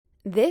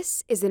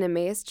This is an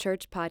Emmaus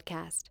Church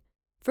podcast.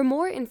 For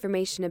more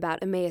information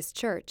about Emmaus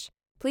Church,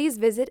 please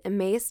visit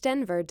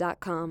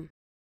emmausdenver.com.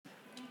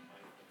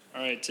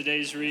 All right,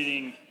 today's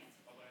reading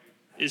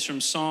is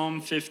from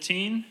Psalm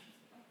 15.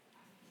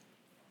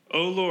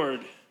 O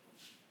Lord,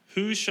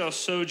 who shall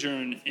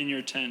sojourn in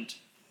your tent?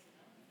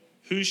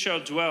 Who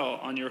shall dwell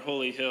on your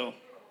holy hill?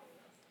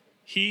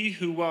 He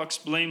who walks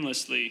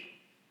blamelessly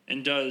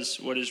and does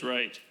what is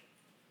right,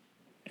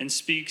 and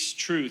speaks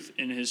truth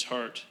in his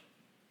heart,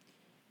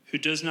 who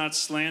does not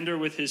slander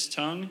with his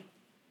tongue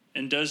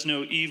and does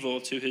no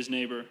evil to his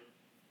neighbor,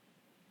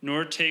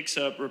 nor takes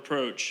up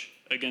reproach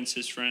against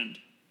his friend,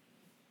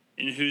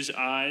 in whose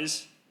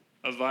eyes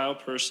a vile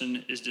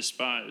person is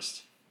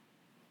despised,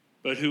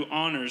 but who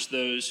honors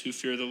those who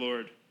fear the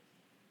Lord,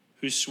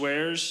 who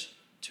swears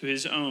to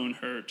his own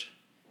hurt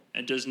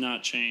and does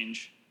not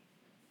change,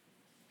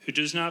 who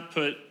does not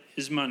put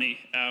his money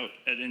out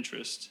at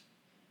interest,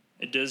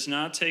 and does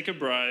not take a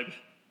bribe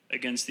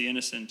against the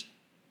innocent.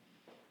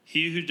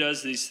 He who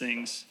does these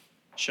things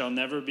shall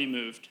never be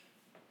moved.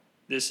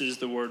 This is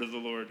the word of the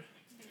Lord.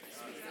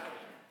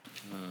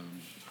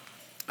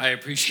 I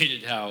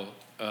appreciated how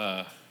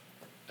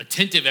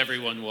attentive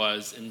everyone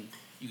was, and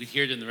you could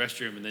hear it in the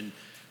restroom. And then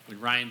when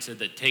Ryan said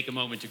that take a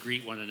moment to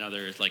greet one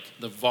another, it's like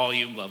the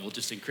volume level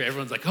just increased.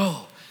 Everyone's like,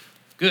 oh,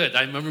 good.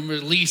 I'm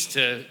released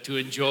to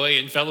enjoy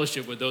and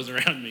fellowship with those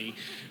around me.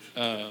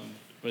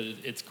 But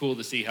it's cool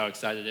to see how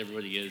excited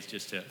everybody is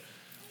just to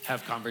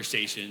have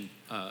conversation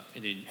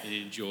and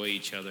enjoy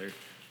each other.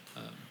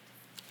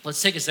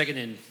 Let's take a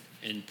second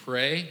and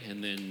pray,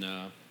 and then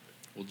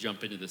we'll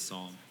jump into the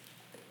psalm.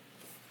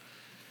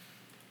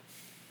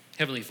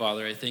 Heavenly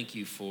Father, I thank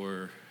you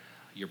for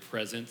your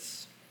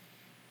presence.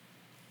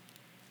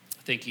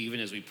 Thank you even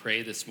as we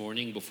pray this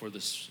morning before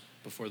the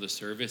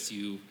service,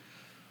 you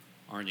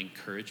are an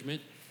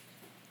encouragement.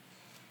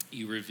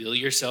 You reveal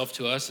yourself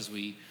to us as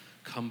we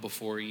come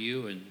before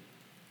you and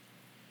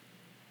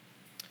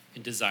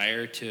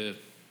desire to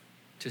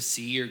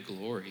see your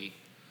glory,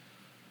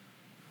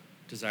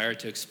 desire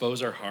to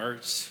expose our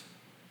hearts,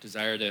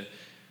 desire to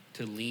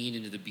lean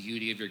into the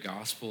beauty of your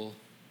gospel.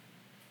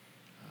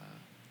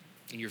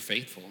 And you're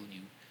faithful, and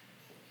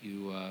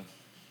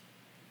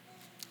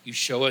you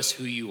show us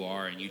who you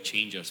are, and you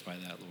change us by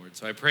that, Lord.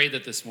 So I pray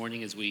that this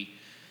morning, as we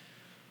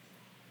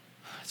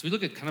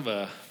look at kind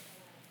of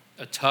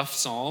a tough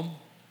psalm,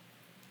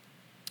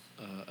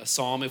 a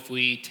psalm, if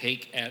we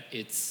take at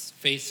its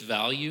face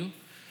value,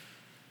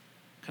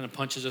 kind of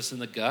punches us in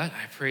the gut.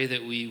 I pray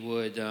that we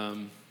would, at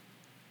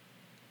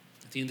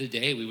the end of the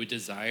day, we would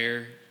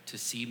desire to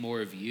see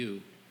more of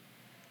you.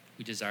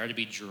 We desire to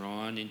be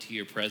drawn into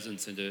your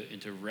presence and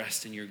to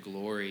rest in your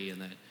glory,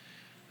 and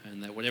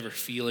that whatever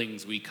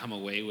feelings we come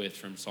away with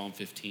from Psalm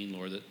 15,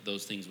 Lord, that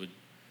those things would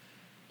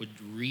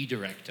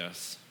redirect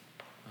us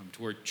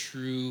toward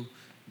true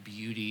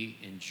beauty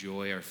and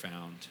joy are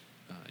found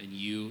in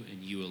you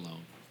and you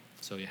alone.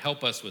 So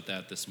help us with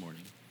that this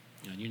morning.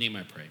 In your name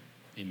I pray.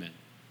 Amen.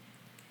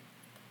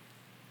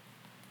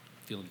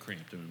 Feeling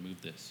cramped. I'm going to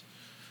move this.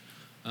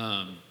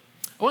 I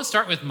want to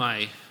start with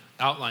my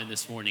outline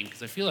this morning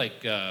because I feel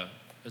like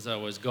as I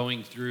was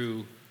going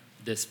through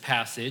this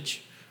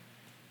passage,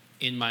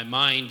 in my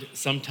mind,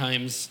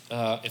 sometimes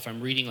if I'm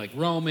reading like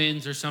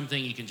Romans or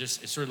something, you can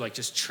it's sort of like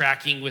just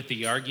tracking with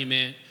the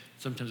argument.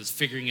 Sometimes it's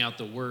figuring out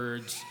the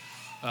words,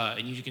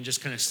 and you can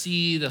just kind of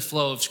see the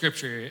flow of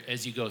Scripture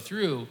as you go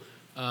through.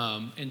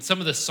 And some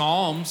of the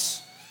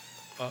Psalms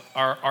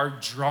are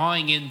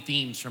drawing in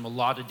themes from a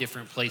lot of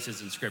different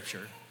places in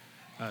Scripture.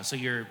 So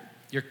you're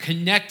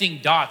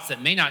connecting dots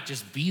that may not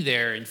just be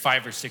there in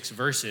 5 or 6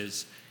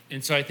 verses.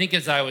 And so I think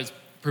as I was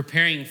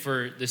preparing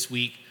for this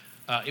week,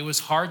 it was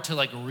hard to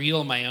like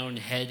reel my own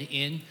head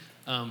in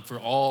for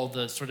all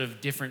the sort of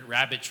different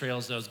rabbit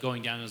trails that I was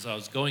going down as I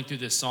was going through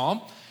this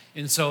psalm.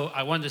 And so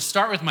I wanted to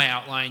start with my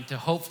outline to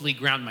hopefully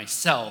ground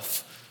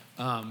myself,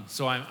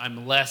 so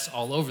I'm less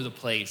all over the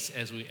place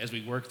as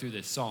we work through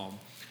this psalm.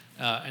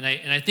 And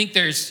I think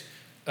there's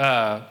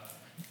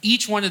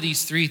each one of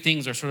these 3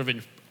 things are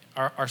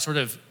sort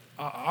of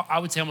I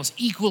would say almost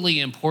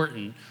equally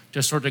important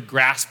to sort of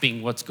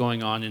grasping what's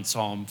going on in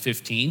Psalm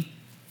 15.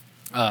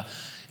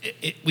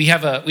 We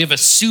have a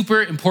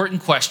super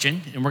important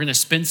question, and we're going to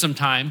spend some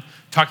time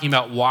talking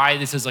about why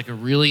this is like a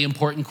really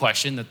important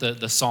question that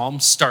the psalm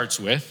starts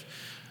with.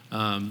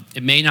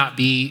 It may not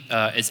be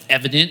as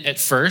evident at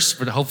first,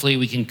 but hopefully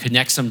we can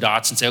connect some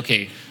dots and say,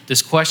 okay,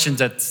 this question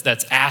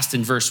that's asked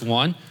in verse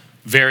 1,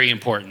 very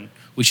important.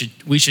 We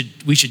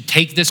should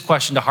take this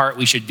question to heart.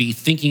 We should be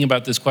thinking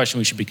about this question.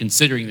 We should be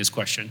considering this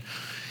question.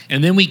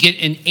 And then we get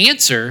an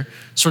answer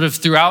sort of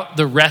throughout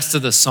the rest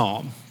of the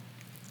psalm.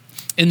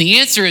 And the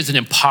answer is an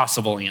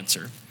impossible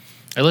answer.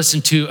 I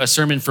listened to a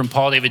sermon from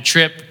Paul David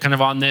Tripp kind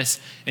of on this,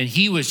 and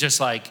he was just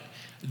like,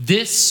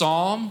 this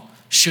psalm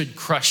should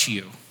crush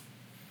you.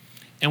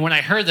 And when I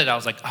heard that, I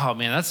was like, oh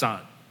man, that's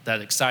not that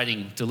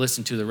exciting to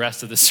listen to the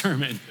rest of the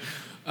sermon.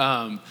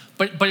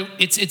 But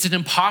it's an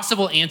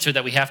impossible answer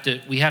that we have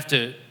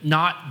to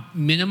not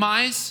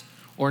minimize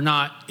or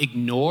not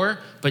ignore,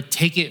 but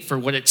take it for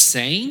what it's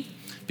saying.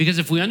 Because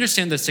if we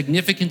understand the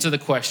significance of the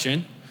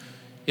question,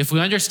 if we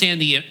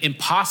understand the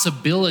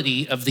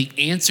impossibility of the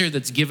answer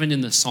that's given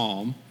in the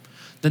psalm,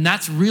 then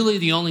that's really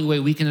the only way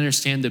we can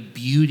understand the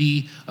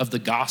beauty of the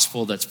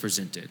gospel that's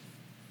presented.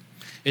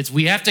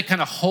 We have to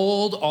kind of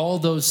hold all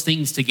those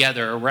things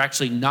together, or we're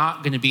actually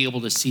not going to be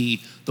able to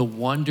see the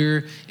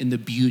wonder and the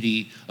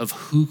beauty of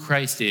who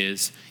Christ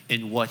is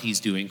and what he's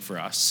doing for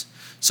us.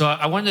 So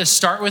I wanted to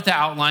start with the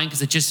outline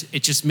because it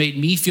just made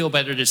me feel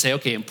better to say,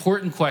 okay,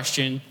 important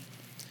question,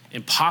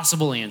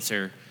 impossible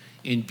answer,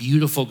 and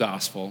beautiful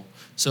gospel.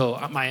 So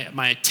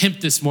my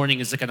attempt this morning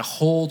is to kind of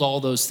hold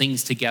all those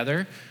things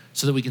together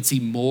so that we can see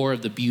more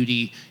of the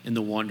beauty and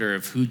the wonder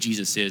of who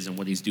Jesus is and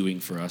what he's doing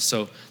for us.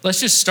 So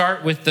let's just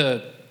start with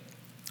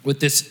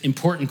this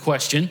important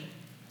question.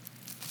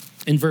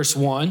 In verse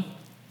 1,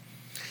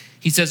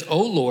 he says,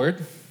 "O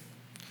Lord,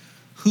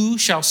 who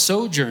shall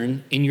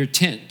sojourn in your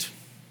tent?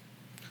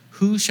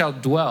 Who shall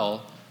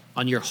dwell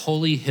on your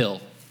holy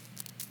hill?"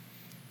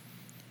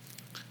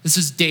 This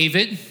is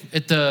David.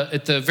 At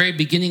the very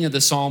beginning of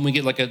the psalm, we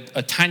get like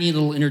a tiny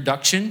little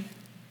introduction.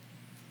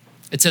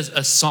 It says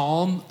a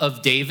psalm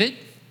of David,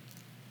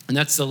 and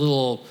that's the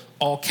little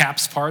all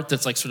caps part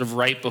that's like sort of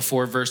right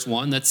before verse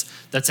 1.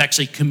 That's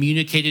actually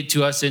communicated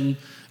to us in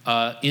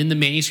the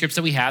manuscripts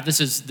that we have. This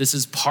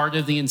is part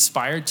of the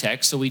inspired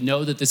text, so we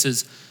know that this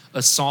is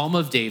a psalm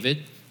of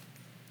David.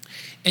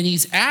 And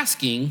he's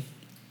asking,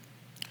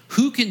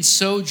 who can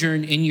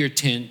sojourn in your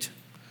tent?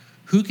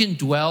 Who can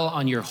dwell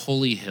on your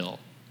holy hill?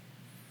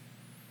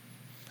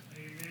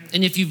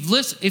 And if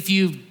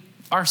you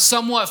are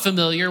somewhat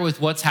familiar with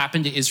what's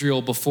happened to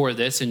Israel before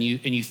this, and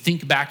you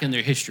think back in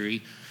their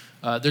history,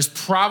 there's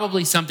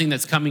probably something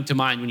that's coming to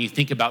mind when you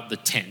think about the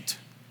tent,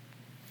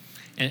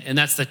 and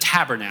that's the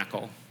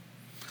tabernacle.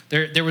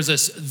 There was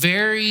this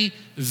very,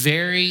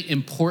 very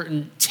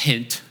important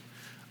tent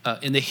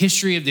in the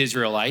history of the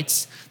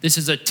Israelites. This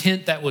is a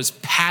tent that was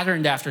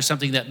patterned after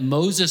something that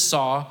Moses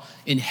saw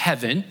in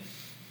heaven.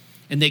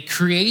 And they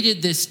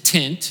created this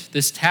tent,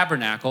 this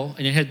tabernacle,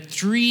 and it had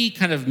three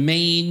kind of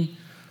main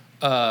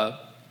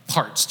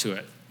parts to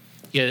it.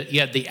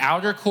 You had the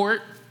outer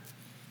court,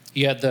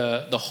 you had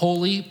the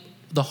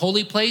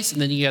holy place,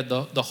 and then you had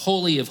the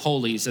holy of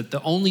holies that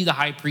only the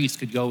high priest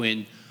could go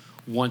in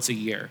once a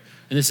year.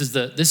 And this is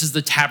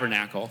the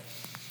tabernacle.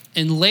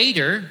 And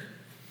later,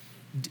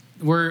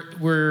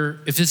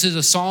 if this is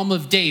a psalm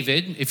of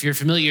David, if you're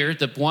familiar,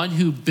 the one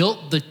who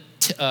built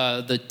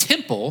the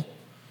temple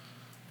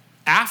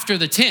after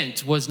the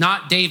tent was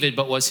not David,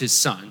 but was his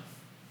son.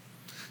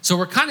 So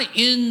we're kind of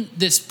in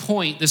this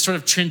point, this sort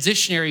of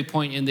transitionary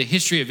point in the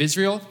history of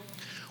Israel,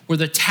 where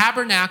the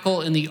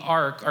tabernacle and the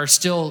ark are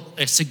still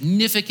a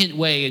significant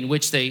way in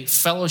which they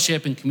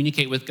fellowship and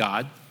communicate with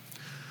God.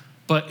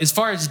 But as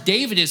far as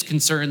David is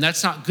concerned,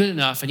 that's not good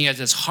enough, and he has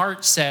his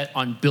heart set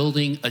on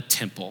building a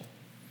temple.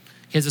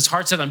 He has his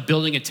heart set on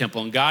building a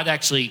temple, and God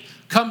actually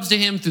comes to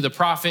him through the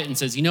prophet and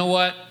says, you know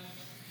what?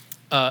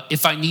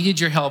 If I needed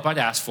your help, I'd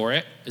ask for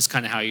it, is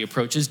kind of how he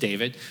approaches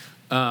David,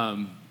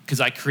 because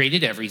I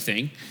created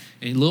everything.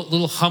 And a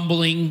little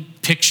humbling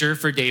picture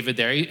for David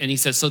there. And he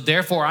says, so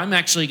therefore, I'm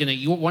actually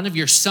one of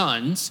your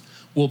sons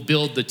will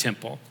build the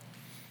temple.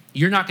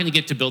 You're not going to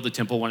get to build the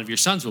temple. One of your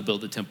sons will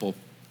build the temple.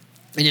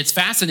 And it's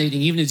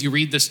fascinating, even as you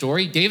read the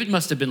story, David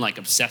must have been like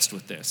obsessed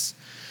with this.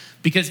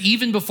 Because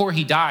even before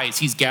he dies,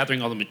 he's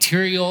gathering all the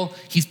material.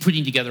 He's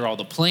putting together all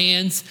the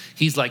plans.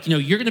 He's like,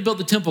 you're going to build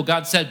the temple,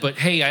 God said, but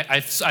hey,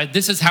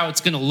 this is how it's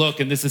going to look,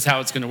 and this is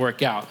how it's going to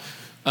work out.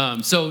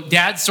 So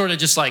Dad's sort of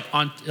just like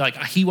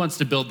he wants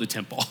to build the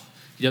temple.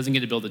 He doesn't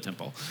get to build the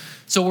temple.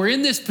 So we're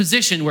in this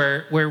position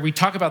where we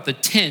talk about the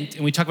tent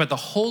and we talk about the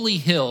holy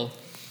hill,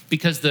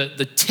 because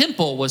the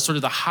temple was sort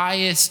of the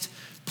highest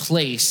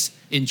place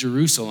in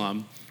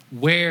Jerusalem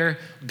where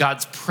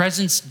God's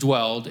presence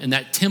dwelled, and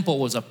that temple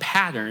was a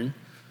pattern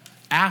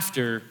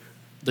after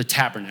the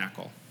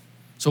tabernacle.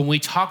 So when we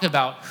talk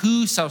about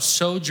who shall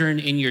sojourn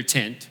in your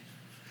tent,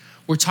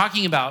 we're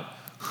talking about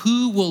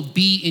who will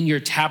be in your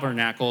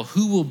tabernacle,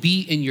 who will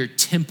be in your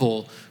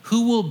temple,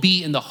 who will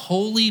be in the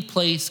holy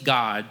place,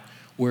 God,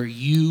 where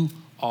you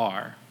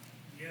are.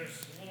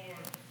 Yes, Lord.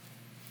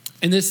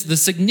 And the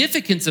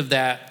significance of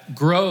that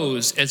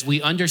grows as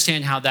we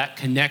understand how that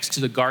connects to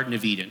the Garden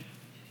of Eden.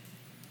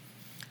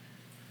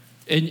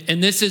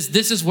 And this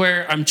is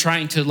where I'm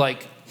trying to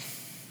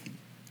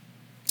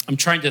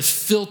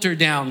filter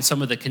down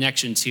some of the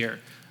connections here,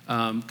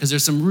 because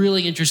there's some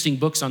really interesting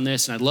books on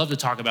this, and I'd love to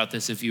talk about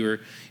this if you're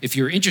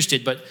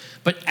interested.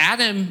 But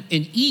Adam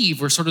and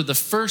Eve were sort of the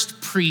first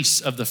priests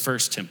of the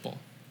first temple.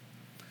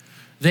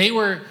 They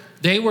were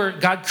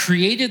God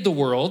created the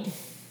world,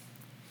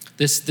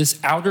 this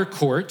outer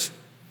court.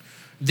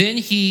 Then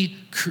he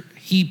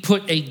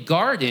put a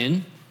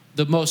garden,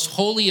 the most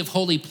holy of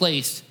holy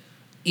place,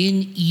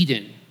 in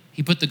Eden.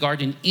 He put the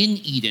garden in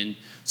Eden.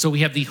 So we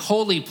have the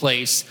holy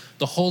place,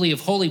 the holy of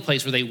holy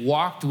place, where they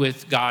walked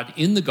with God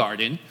in the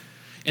garden.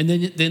 And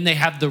then they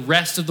have the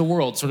rest of the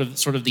world,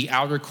 sort of the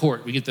outer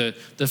court. We get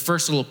the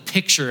first little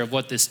picture of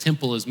what this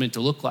temple is meant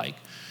to look like.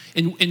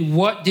 And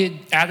what did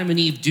Adam and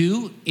Eve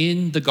do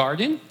in the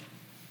garden?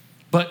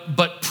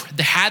 But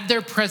they had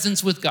their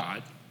presence with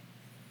God.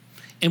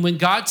 And when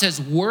God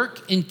says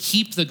work and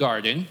keep the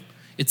garden,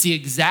 it's the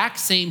exact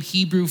same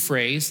Hebrew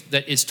phrase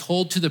that is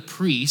told to the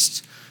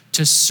priest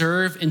to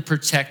serve and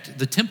protect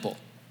the temple.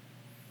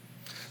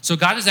 So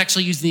God is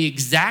actually using the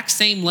exact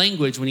same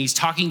language when he's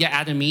talking to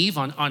Adam and Eve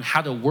on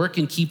how to work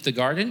and keep the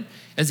garden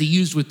as he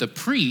used with the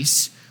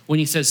priests when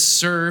he says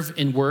serve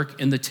and work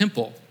in the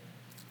temple.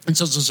 And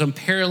so there's some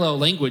parallel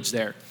language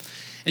there.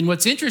 And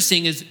what's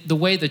interesting is the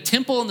way the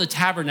temple and the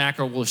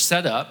tabernacle were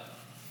set up,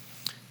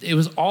 it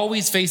was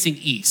always facing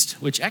east,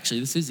 which actually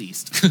this is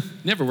east.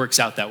 Never works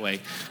out that way.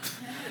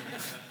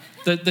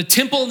 The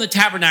temple and the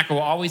tabernacle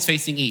were always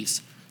facing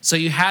east. So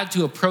you had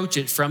to approach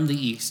it from the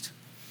east.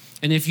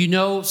 And if you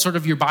know sort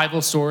of your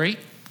Bible story,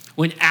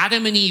 when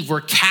Adam and Eve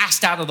were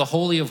cast out of the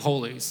Holy of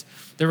Holies,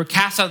 they were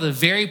cast out of the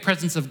very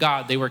presence of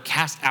God. They were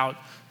cast out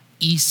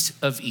east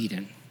of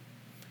Eden.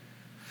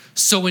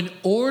 So in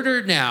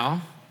order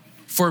now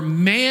for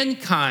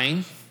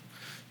mankind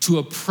to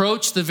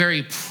approach the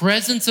very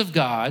presence of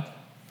God,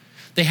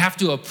 they have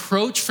to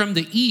approach from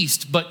the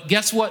east. But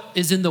guess what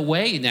is in the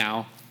way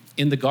now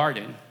in the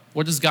garden?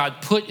 What does God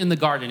put in the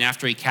garden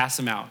after he casts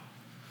them out?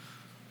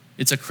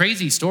 It's a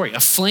crazy story, a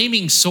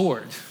flaming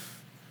sword.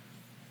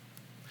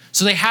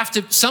 So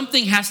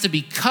something has to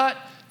be cut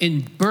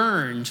and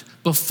burned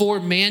before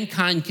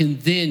mankind can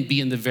then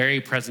be in the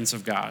very presence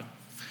of God.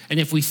 And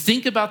if we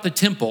think about the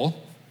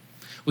temple,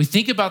 we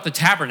think about the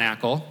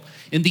tabernacle,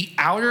 in the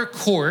outer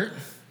court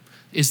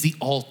is the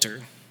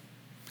altar.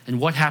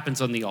 And what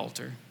happens on the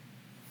altar?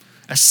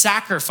 A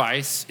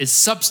sacrifice is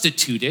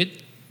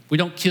substituted. We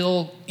don't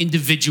kill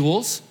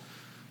individuals,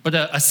 but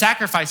a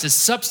sacrifice is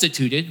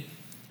substituted,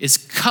 is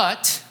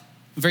cut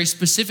in very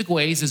specific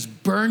ways, is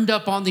burned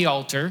up on the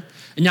altar.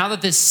 And now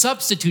that this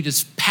substitute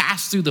is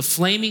passed through the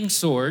flaming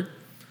sword,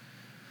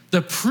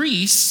 the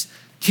priests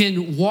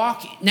can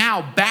walk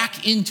now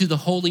back into the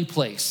holy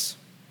place.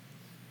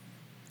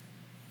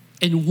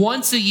 And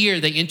once a year,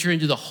 they enter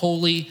into the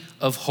Holy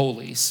of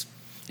Holies.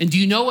 And do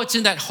you know what's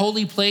in that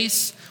holy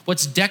place?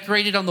 What's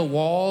decorated on the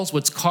walls,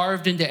 what's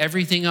carved into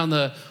everything on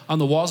the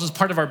walls is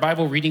part of our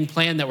Bible reading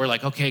plan that we're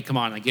like, okay, come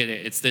on, I get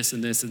it. It's this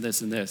and this and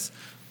this and this.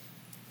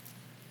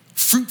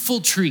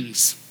 Fruitful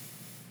trees.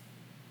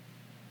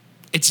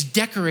 It's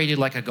decorated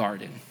like a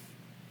garden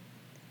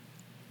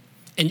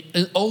and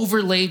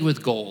overlaid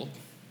with gold.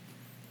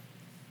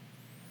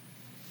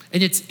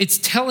 And it's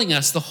telling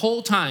us the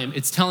whole time,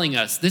 it's telling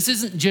us this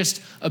isn't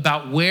just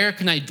about where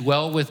can I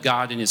dwell with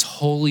God in his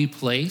holy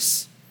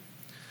place.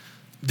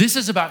 This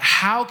is about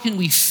how can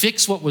we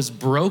fix what was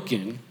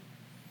broken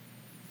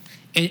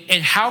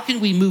and how can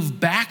we move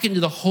back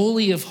into the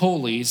Holy of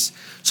Holies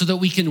so that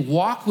we can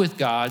walk with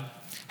God,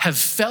 have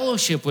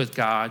fellowship with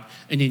God,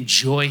 and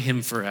enjoy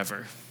him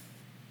forever.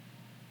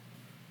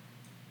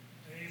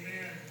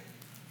 Amen.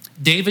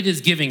 David is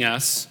giving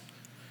us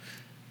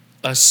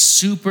a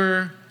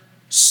super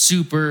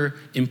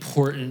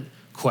important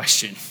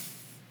question.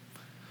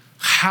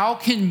 How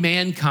can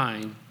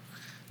mankind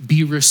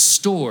be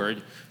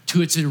restored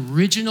to its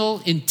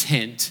original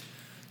intent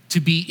to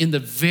be in the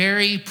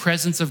very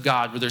presence of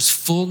God where there's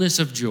fullness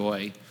of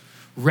joy,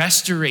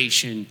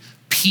 restoration,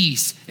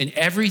 peace, and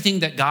everything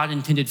that God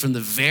intended from the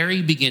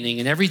very beginning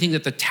and everything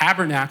that the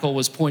tabernacle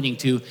was pointing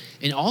to,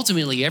 and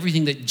ultimately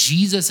everything that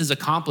Jesus is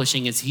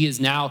accomplishing as he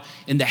is now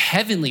in the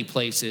heavenly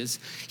places.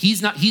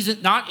 He's not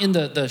in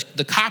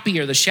the copy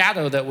or the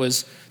shadow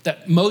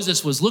that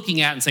Moses was looking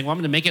at and saying, well, I'm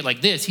going to make it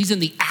like this. He's in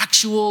the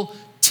actual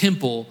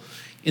temple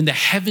in the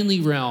heavenly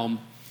realm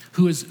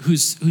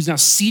who's now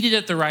seated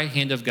at the right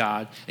hand of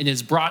God and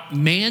has brought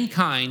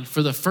mankind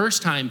for the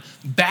first time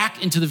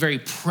back into the very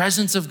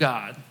presence of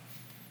God.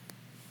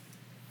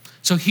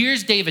 So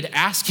here's David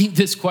asking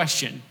this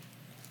question.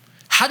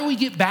 How do we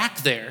get back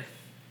there?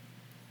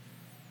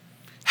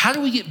 How do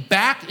we get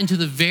back into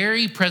the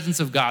very presence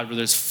of God where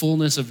there's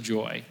fullness of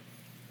joy?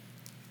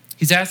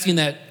 He's asking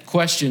that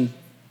question,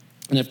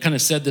 and I've kind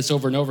of said this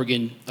over and over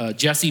again.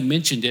 Jesse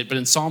mentioned it, but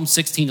in Psalm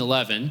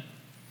 16:11,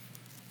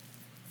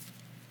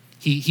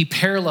 he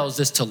parallels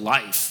this to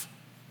life.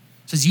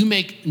 He says, you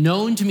make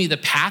known to me the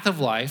path of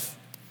life.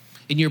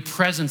 In your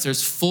presence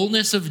there's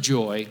fullness of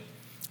joy,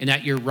 and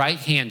at your right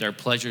hand are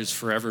pleasures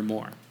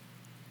forevermore.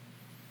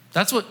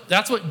 That's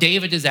what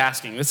David is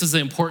asking. This is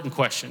an important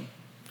question.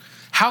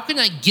 How can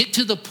I get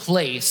to the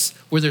place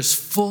where there's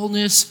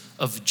fullness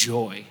of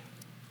joy?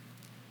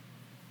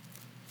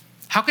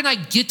 How can I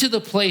get to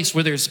the place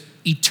where there's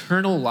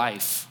eternal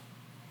life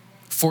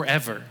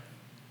forever?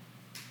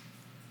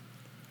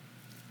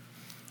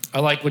 I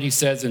like what he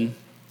says in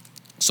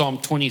Psalm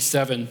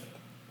 27,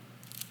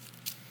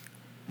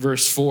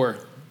 verse 4.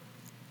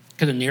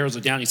 Kind of narrows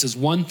it down. He says,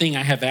 one thing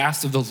I have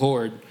asked of the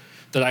Lord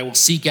that I will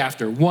seek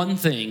after, one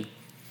thing,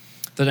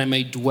 that I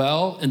may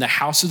dwell in the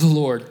house of the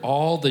Lord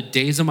all the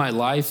days of my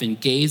life and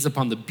gaze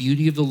upon the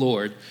beauty of the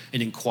Lord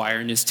and inquire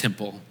in his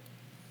temple.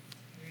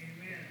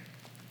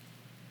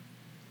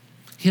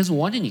 He doesn't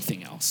want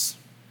anything else.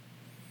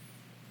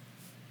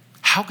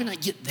 How can I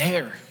get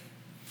there?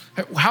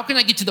 How can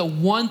I get to the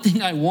one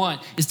thing I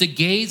want is to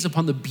gaze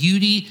upon the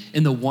beauty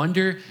and the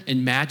wonder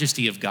and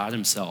majesty of God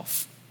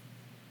himself?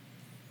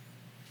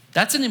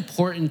 That's an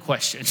important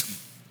question.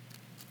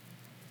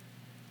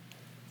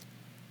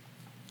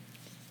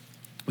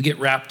 We get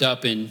wrapped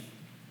up in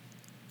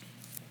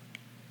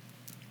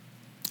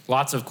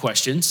lots of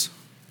questions.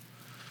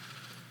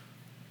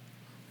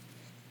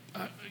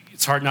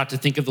 It's hard not to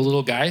think of the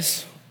little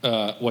guys.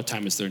 What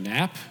time is their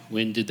nap?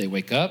 When did they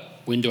wake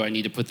up? When do I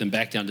need to put them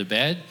back down to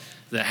bed?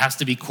 That has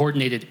to be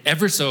coordinated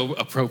ever so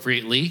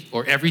appropriately,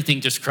 or everything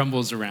just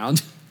crumbles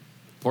around.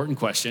 Important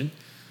question.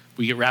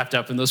 We get wrapped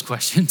up in those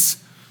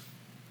questions.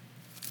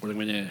 What am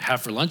I going to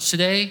have for lunch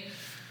today?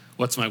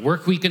 What's my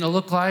work week going to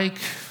look like?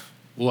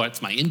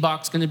 What's my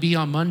inbox going to be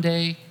on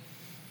Monday?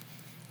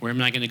 Where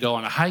am I going to go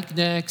on a hike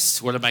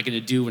next? What am I going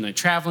to do when I'm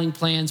traveling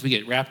plans? We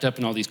get wrapped up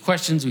in all these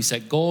questions. We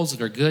set goals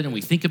that are good, and we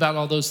think about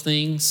all those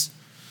things.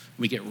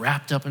 We get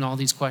wrapped up in all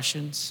these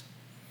questions.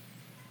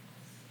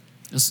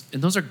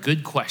 And those are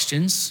good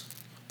questions,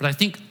 but I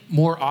think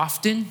more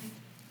often,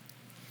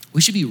 we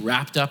should be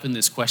wrapped up in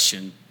this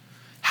question: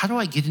 how do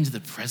I get into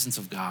the presence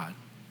of God?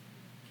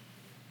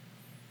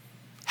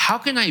 How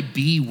can I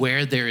be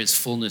where there is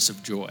fullness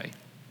of joy?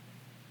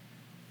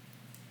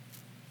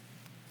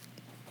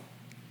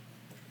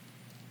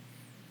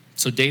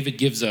 So David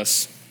gives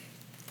us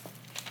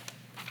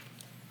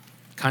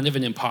kind of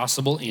an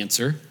impossible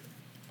answer,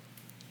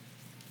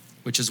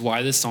 which is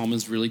why this psalm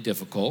is really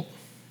difficult.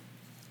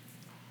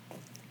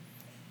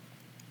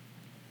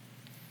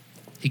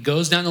 He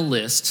goes down a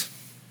list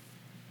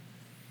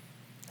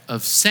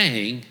of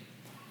saying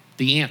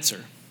the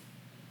answer.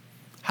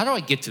 How do I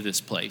get to this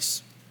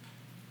place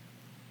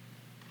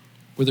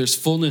where there's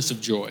fullness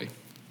of joy?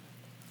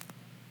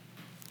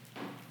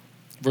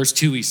 Verse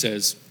 2, he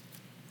says,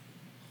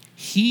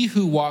 "He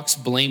who walks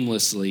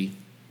blamelessly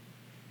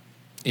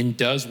and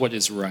does what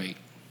is right."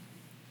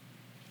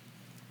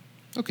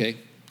 Okay,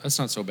 that's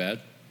not so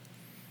bad.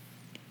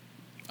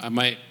 I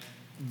might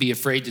be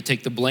afraid to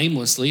take the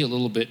blamelessly a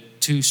little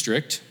bit too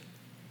strict.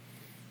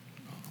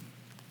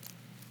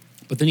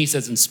 But then he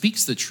says, and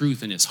speaks the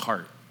truth in his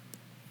heart.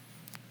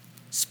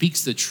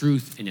 Speaks the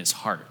truth in his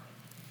heart.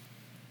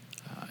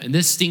 And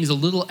this stings a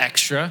little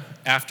extra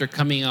after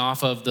coming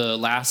off of the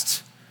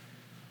last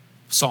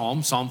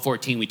Psalm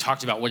 14. We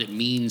talked about what it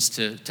means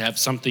to have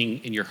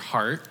something in your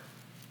heart.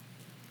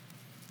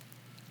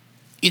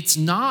 It's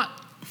not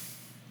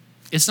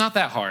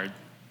that hard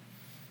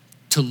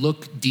to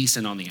look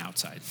decent on the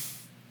outside.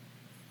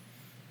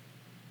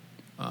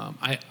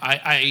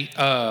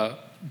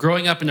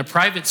 Growing up in a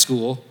private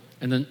school,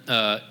 and then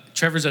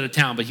Trevor's out of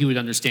town, but he would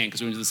understand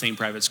because we went to the same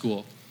private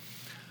school.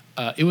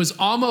 It was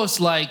almost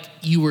like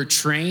you were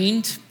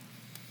trained,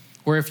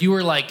 where if you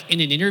were like in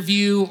an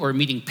interview or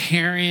meeting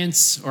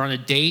parents or on a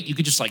date, you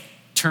could just like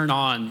turn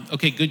on,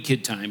 okay, good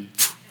kid time,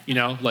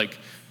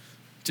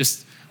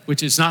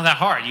 which is not that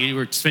hard. You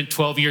were spent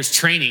 12 years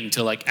training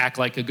to like act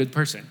like a good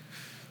person,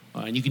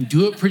 and you can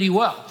do it pretty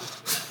well.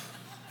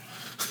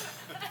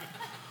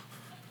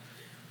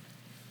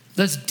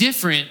 That's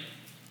different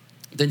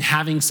than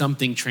having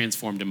something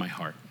transformed in my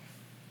heart.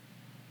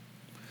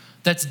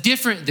 That's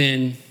different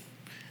than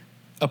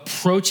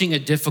approaching a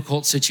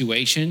difficult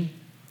situation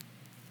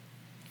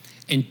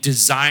and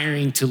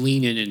desiring to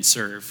lean in and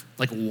serve,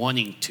 like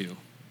wanting to.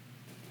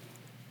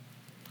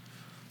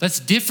 That's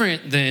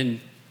different than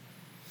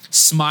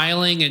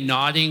smiling and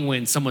nodding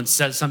when someone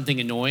says something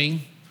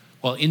annoying,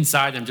 while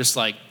inside I'm just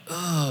like,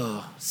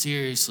 oh,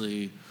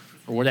 seriously,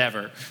 or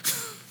whatever.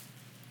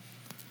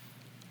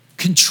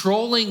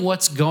 Controlling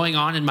what's going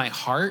on in my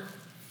heart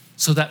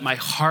so that my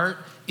heart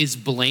is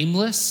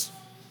blameless,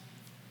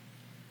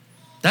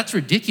 that's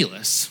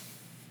ridiculous.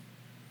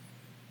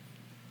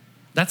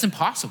 That's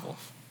impossible.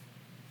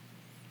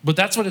 But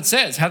that's what it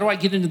says. How do I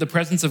get into the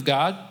presence of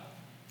God?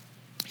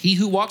 He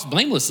who walks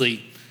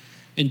blamelessly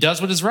and does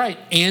what is right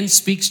and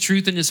speaks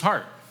truth in his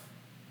heart.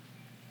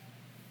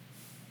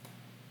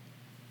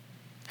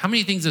 How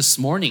many things this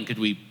morning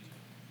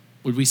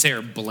would we say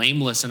are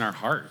blameless in our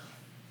heart?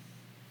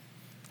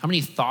 How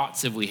many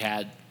thoughts have we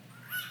had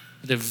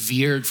that have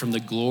veered from the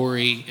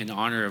glory and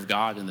honor of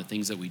God in the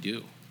things that we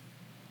do?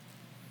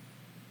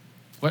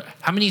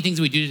 How many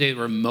things we do today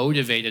were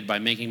motivated by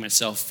making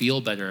myself feel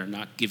better and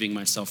not giving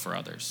myself for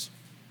others?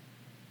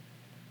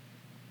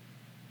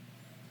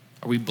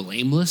 Are we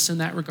blameless in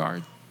that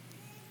regard?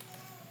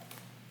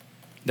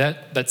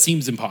 That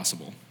seems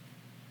impossible.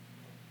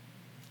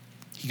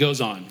 He goes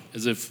on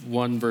as if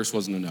one verse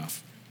wasn't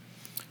enough.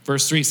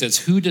 Verse 3 says,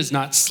 "Who does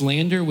not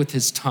slander with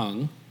his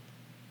tongue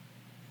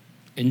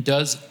and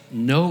does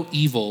no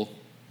evil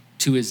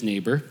to his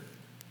neighbor,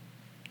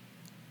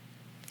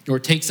 nor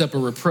takes up a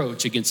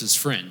reproach against his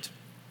friend."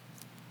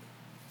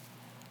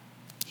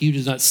 He who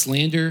does not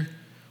slander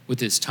with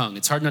his tongue.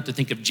 It's hard not to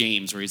think of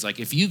James, where he's like,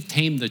 if you've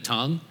tamed the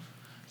tongue,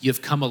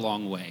 you've come a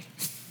long way.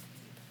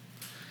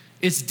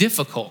 It's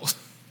difficult.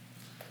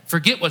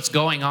 Forget what's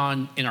going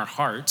on in our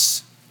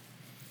hearts.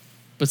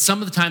 But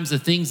some of the times the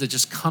things that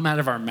just come out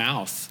of our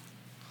mouth,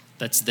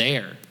 that's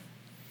there.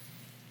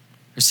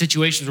 There's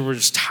situations where we're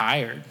just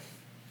tired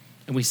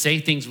and we say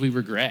things we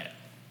regret.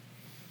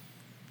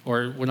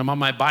 Or when I'm on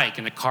my bike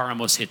and a car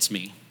almost hits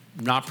me.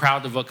 I'm not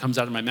proud of what comes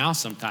out of my mouth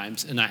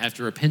sometimes, and I have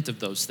to repent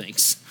of those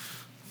things.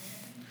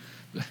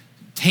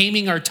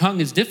 Taming our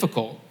tongue is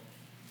difficult.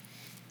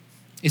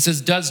 It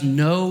says, does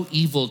no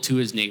evil to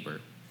his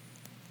neighbor.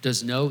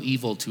 Does no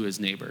evil to his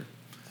neighbor.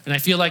 And I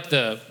feel like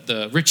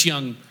the rich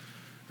young,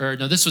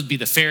 this would be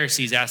the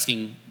Pharisees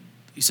asking,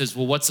 he says,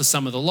 well, what's the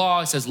sum of the law?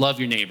 He says, love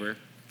your neighbor.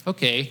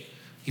 Okay.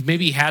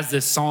 Maybe he has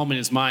this psalm in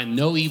his mind,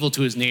 no evil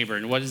to his neighbor.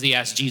 And what does he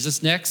ask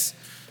Jesus next?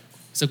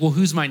 He's like, well,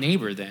 who's my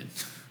neighbor then?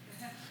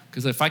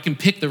 Because if I can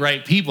pick the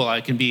right people,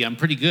 I'm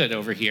pretty good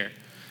over here.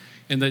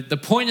 And the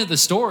point of the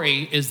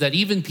story is that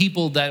even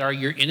people that are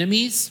your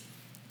enemies,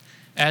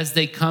 as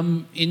they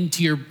come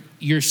into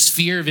your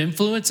sphere of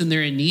influence and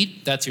they're in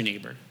need, that's your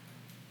neighbor.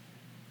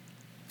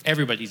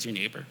 Everybody's your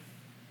neighbor.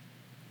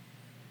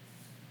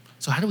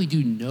 So how do we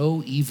do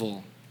no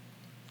evil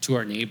to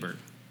our neighbor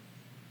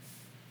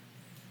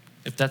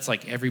if that's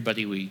like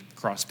everybody we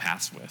cross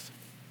paths with?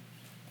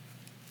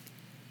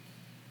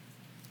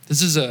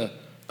 This is a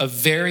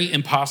very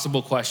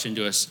impossible question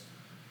to us,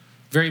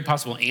 very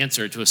impossible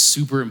answer to a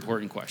super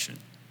important question.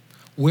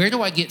 Where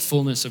do I get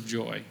fullness of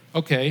joy?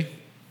 Okay,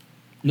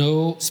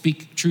 no,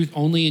 speak truth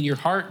only in your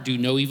heart, do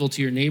no evil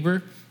to your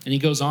neighbor. And he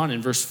goes on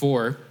in verse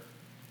 4.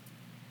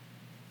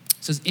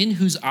 It says, in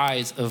whose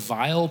eyes a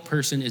vile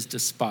person is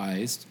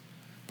despised,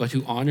 but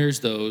who honors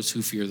those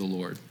who fear the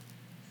Lord.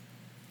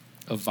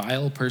 A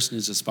vile person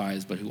is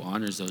despised, but who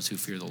honors those who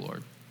fear the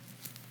Lord.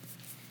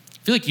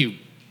 I feel like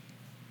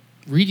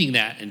reading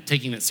that and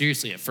taking that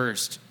seriously at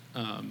first,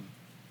 I'm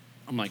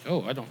like,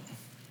 I don't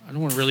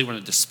really want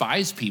to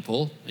despise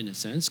people in a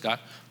sense.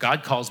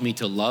 God calls me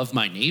to love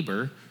my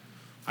neighbor.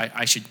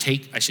 I should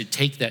take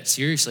that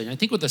seriously. And I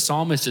think what the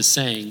psalmist is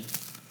saying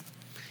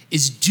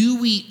is, do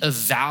we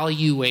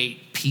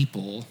evaluate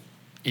people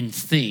and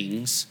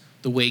things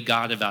the way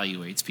God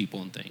evaluates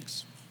people and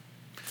things?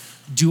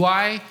 Do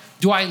I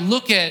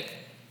look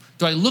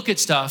at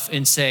stuff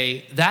and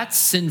say, that's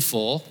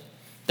sinful,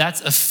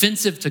 that's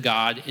offensive to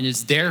God, and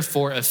is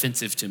therefore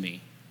offensive to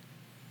me?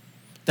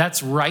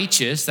 That's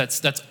righteous,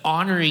 that's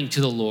honoring to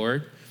the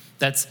Lord,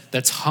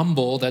 that's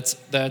humble, that's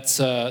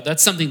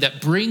something that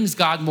brings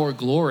God more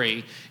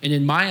glory. And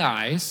in my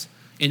eyes,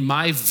 in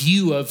my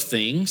view of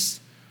things,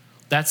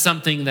 that's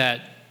something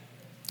that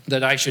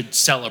I should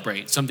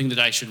celebrate, something that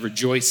I should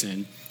rejoice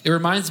in. It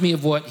reminds me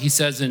of what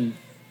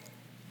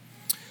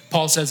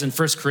Paul says in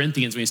 1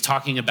 Corinthians when he's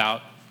talking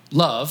about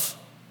love.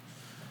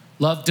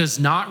 Love does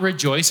not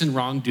rejoice in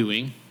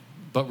wrongdoing,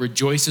 but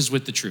rejoices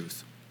with the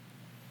truth.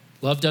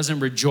 Love doesn't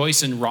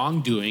rejoice in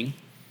wrongdoing,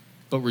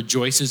 but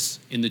rejoices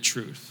in the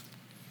truth.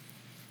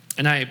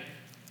 And I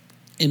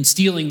am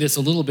stealing this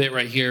a little bit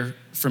right here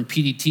from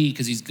PDT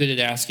because he's good at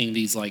asking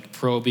these like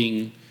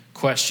probing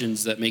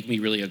questions that make me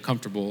really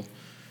uncomfortable.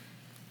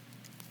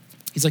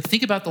 He's like,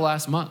 think about the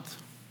last month.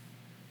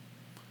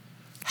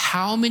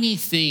 How many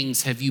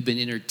things have you been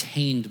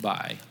entertained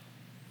by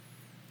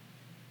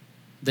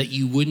that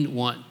you wouldn't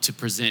want to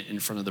present in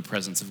front of the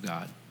presence of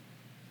God?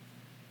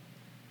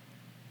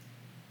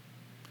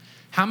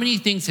 How many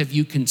things have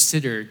you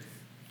considered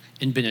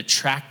and been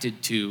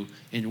attracted to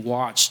and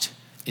watched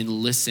and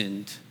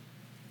listened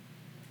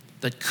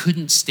that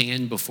couldn't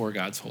stand before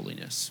God's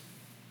holiness?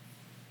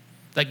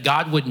 That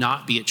God would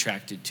not be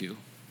attracted to?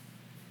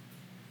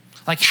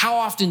 Like, how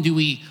often do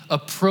we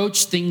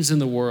approach things in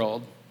the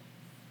world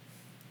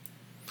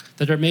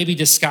that are maybe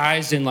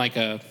disguised in like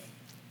a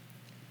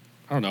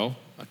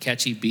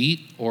catchy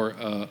beat or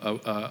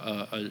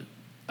a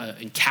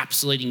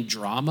encapsulating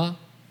drama?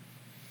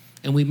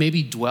 And we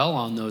maybe dwell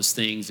on those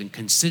things and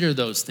consider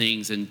those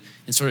things and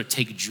sort of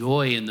take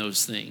joy in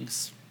those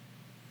things.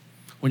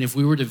 When if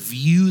we were to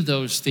view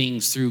those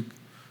things through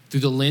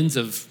the lens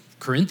of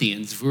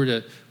Corinthians, if we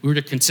were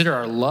to consider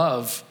our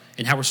love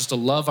and how we're supposed to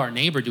love our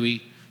neighbor, do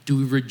we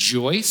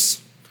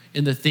rejoice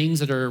in the things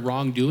that are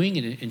wrongdoing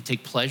and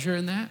take pleasure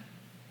in that?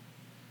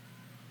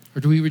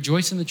 Or do we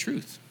rejoice in the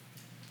truth?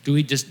 Do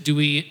we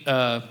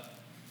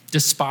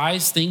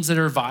despise things that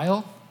are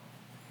vile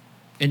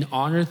and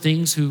honor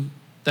things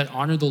that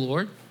honor the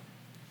Lord?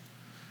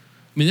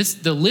 I mean,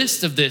 the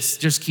list of this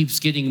just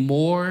keeps getting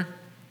more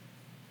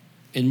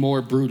and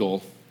more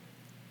brutal.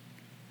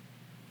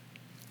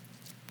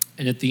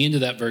 And at the end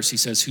of that verse, he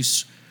says, who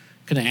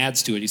kind of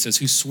adds to it. He says,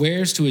 who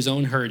swears to his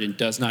own hurt and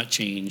does not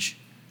change,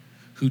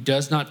 who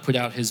does not put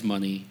out his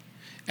money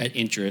at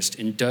interest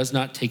and does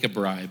not take a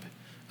bribe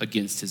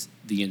against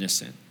the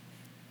innocent.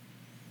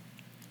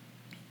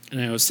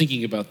 And I was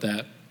thinking about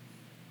that.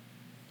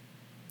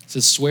 It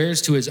says,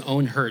 swears to his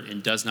own hurt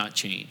and does not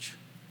change.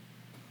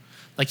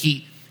 Like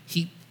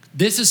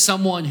this is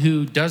someone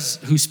who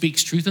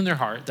speaks truth in their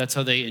heart. That's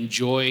how they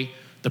enjoy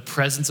the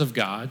presence of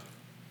God.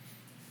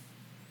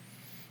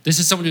 This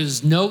is someone who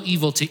does no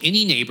evil to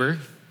any neighbor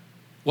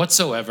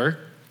whatsoever.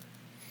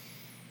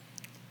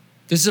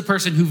 This is a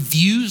person who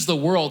views the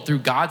world through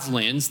God's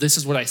lens. This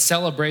is what I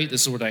celebrate.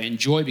 This is what I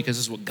enjoy because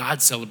this is what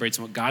God celebrates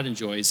and what God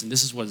enjoys. And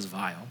this is what is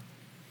vile.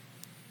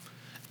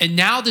 And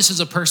now this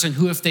is a person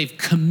who, if they've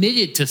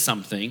committed to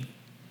something,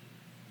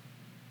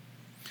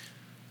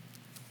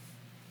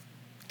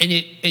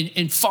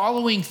 and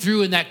following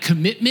through in that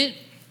commitment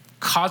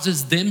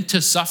causes them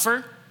to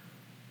suffer,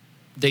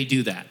 they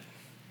do that.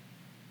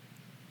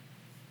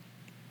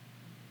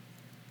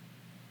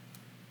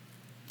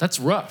 That's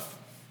rough.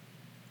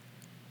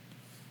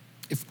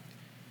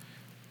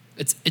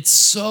 It's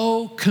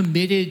so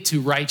committed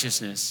to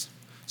righteousness,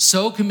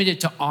 so committed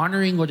to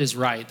honoring what is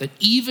right, that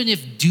even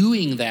if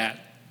doing that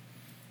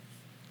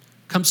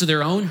comes to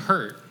their own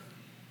hurt,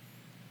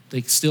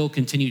 they still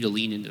continue to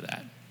lean into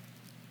that.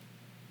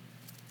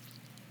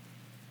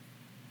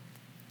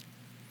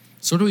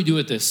 So what do we do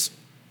with this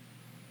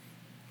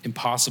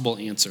impossible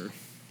answer?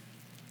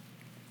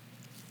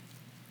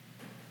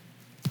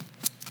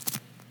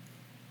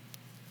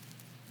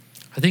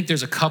 I think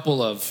there's a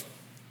couple of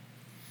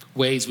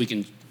ways we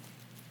can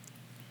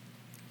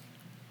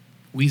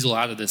weasel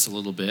out of this a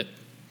little bit.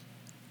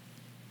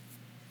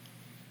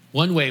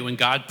 One way, when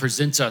God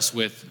presents us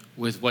with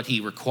what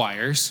he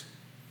requires,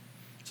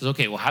 says,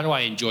 okay, well, how do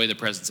I enjoy the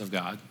presence of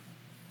God?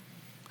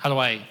 How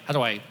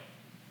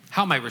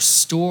am I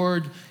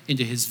restored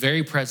into his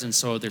very presence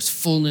so there's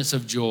fullness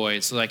of joy,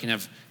 so that I can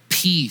have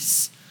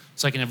peace,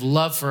 so I can have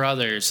love for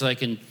others, so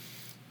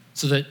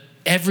that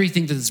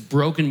everything that is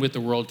broken with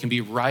the world can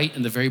be right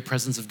in the very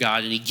presence of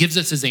God. And he gives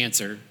us his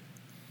answer.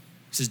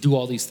 He says, do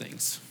all these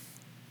things.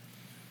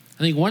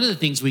 I think one of the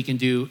things we can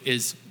do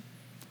is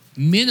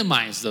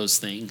minimize those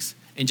things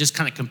and just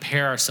kind of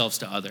compare ourselves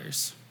to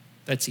others.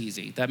 That's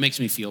easy. That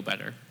makes me feel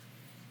better.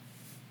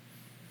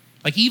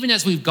 Like, even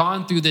as we've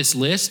gone through this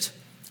list,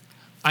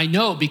 I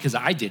know because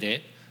I did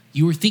it,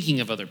 you were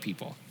thinking of other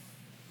people.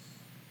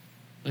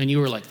 And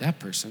you were like, that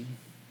person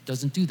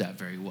doesn't do that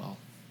very well.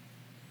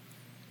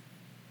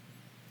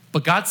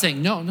 But God's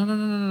saying, no.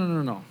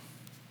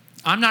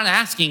 I'm not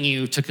asking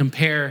you to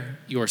compare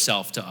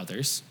yourself to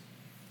others.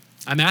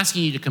 I'm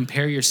asking you to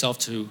compare yourself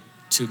to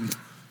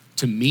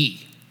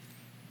me.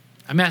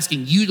 I'm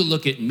asking you to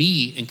look at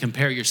me and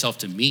compare yourself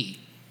to me.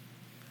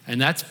 And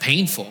that's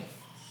painful.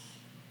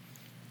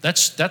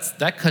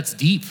 That cuts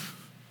deep.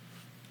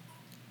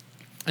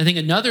 I think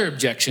another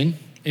objection,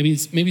 maybe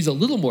it's a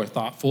little more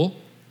thoughtful,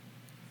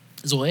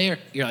 is, well,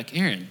 you're like,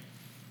 Aaron,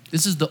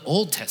 this is the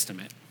Old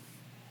Testament.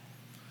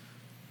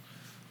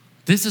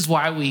 This is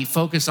why we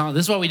focus on,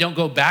 this is why we don't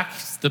go back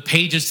the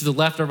pages to the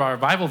left of our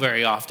Bible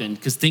very often,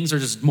 because things are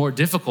just more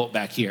difficult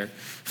back here.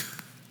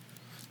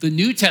 The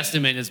New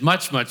Testament is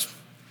much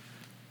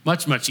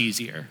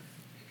easier.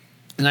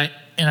 And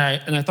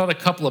I thought a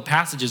couple of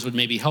passages would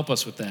maybe help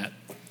us with that.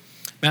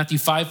 Matthew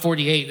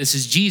 5:48, this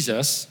is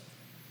Jesus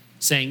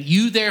saying,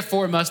 you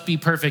therefore must be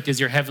perfect as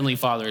your heavenly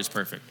Father is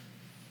perfect.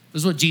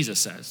 This is what Jesus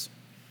says.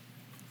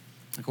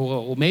 Like,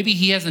 well, maybe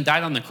he hasn't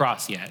died on the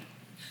cross yet.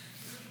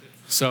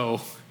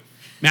 So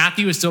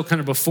Matthew is still kind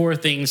of before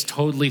things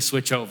totally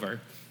switch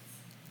over.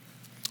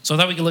 So I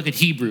thought we could look at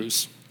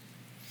Hebrews.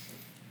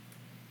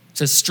 It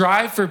says,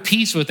 strive for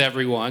peace with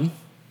everyone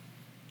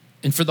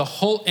and for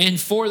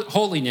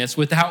holiness,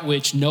 without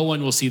which no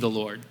one will see the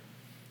Lord.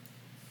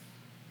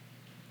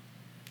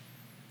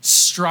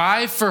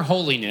 Strive for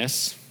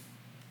holiness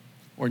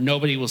or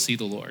nobody will see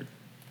the Lord.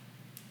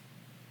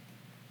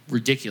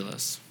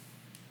 Ridiculous.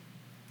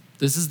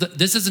 This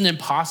is an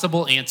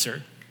impossible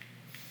answer.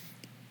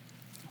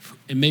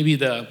 And maybe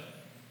the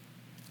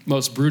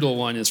most brutal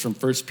one is from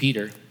 1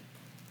 Peter.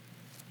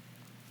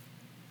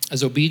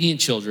 As obedient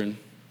children,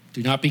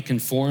 do not be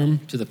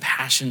conformed to the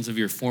passions of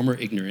your former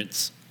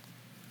ignorance,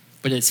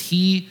 but as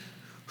he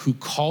who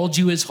called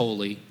you is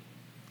holy,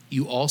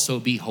 you also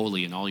be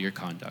holy in all your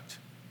conduct.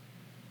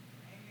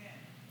 Amen.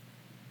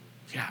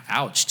 Yeah,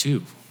 ouch,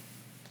 too.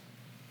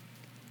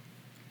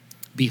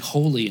 Be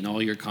holy in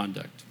all your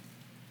conduct.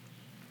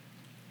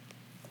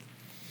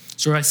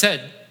 So I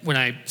said, when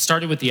I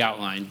started with the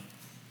outline,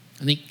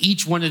 I think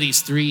each one of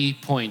these 3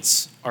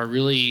 points are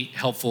really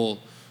helpful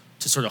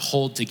to sort of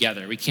hold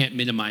together. We can't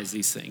minimize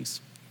these things.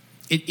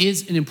 It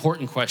is an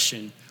important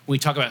question when we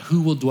talk about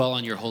who will dwell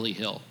on your holy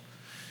hill.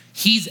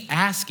 He's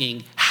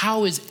asking,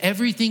 how is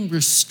everything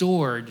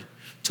restored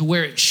to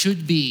where it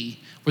should be,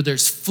 where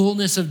there's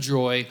fullness of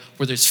joy,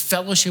 where there's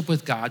fellowship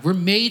with God? We're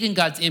made in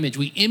God's image.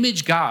 We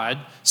image God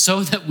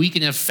so that we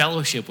can have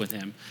fellowship with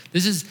him.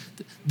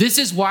 This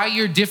is why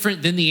you're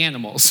different than the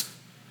animals.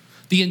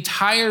 The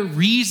entire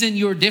reason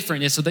you're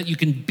different is so that you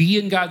can be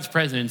in God's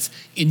presence,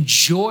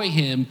 enjoy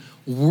him,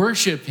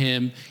 worship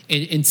him,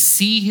 and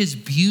see his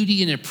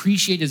beauty and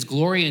appreciate his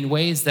glory in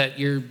ways that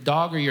your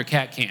dog or your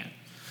cat can't.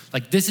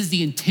 Like, this is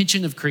the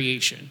intention of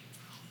creation.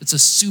 It's a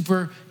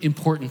super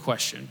important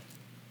question.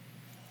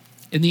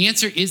 And the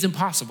answer is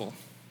impossible.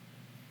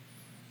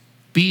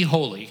 Be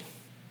holy.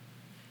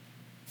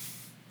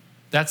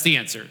 That's the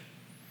answer.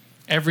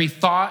 Every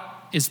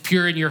thought is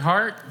pure in your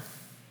heart.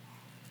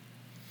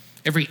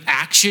 Every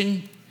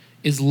action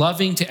is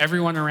loving to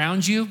everyone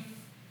around you.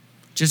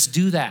 Just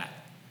do that.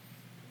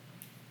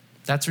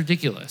 That's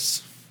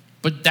ridiculous.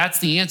 But that's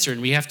the answer,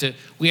 and we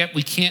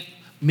can't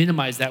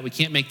minimize that. We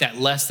can't make that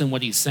less than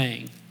what he's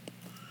saying.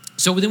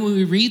 So then when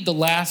we read the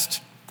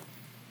last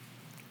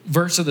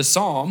verse of the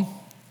psalm,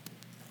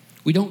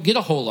 we don't get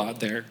a whole lot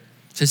there.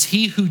 It says,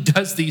 he who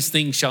does these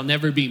things shall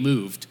never be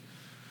moved.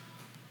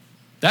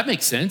 That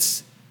makes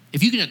sense.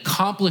 If you can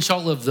accomplish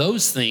all of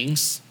those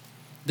things,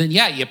 then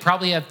yeah, you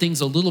probably have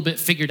things a little bit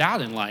figured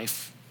out in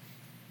life.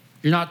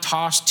 You're not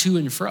tossed to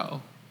and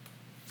fro.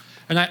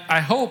 And I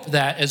hope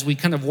that as we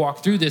kind of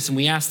walk through this and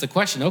we ask the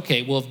question,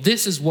 okay, well, if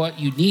this is what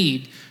you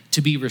need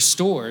to be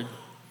restored,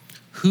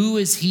 who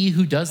is he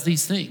who does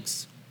these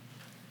things?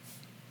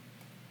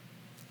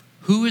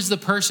 Who is the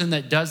person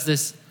that does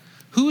this?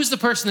 Who is the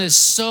person that is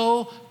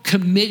so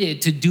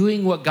committed to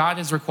doing what God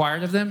has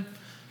required of them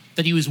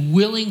that he was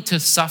willing to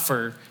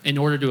suffer in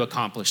order to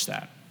accomplish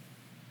that?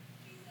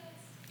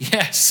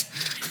 Yes.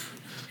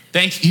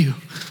 Thank you.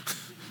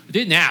 I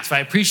didn't ask, but I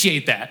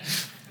appreciate that.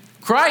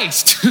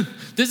 Christ.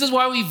 This is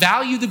why we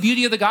value the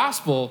beauty of the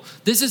gospel.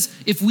 This is,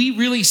 if we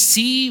really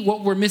see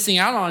what we're missing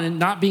out on and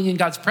not being in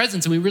God's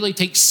presence, and we really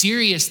take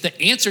serious the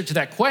answer to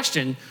that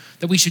question,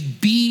 that we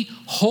should be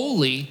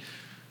holy,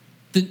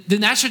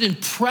 then that should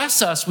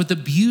impress us with the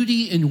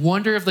beauty and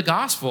wonder of the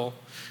gospel.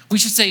 We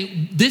should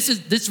say, this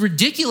is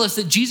ridiculous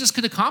that Jesus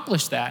could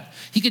accomplish that.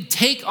 He could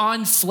take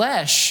on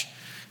flesh,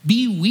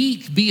 be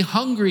weak, be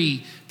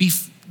hungry,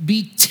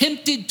 be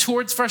tempted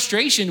towards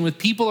frustration with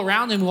people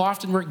around him who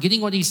often weren't getting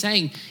what he's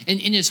saying. And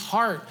in his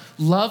heart,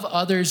 love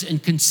others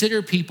and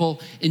consider people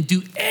and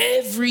do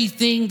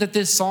everything that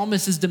this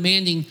psalmist is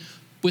demanding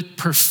with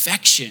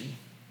perfection.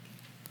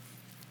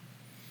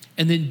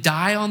 And then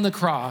die on the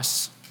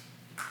cross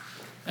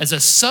as a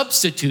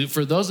substitute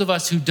for those of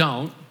us who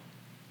don't,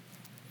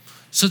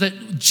 so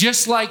that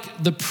just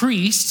like the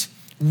priest,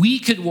 we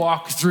could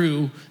walk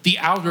through the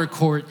outer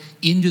court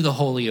into the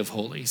Holy of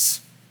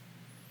Holies.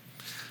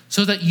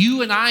 So that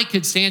you and I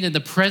could stand in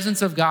the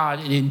presence of God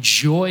and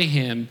enjoy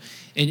him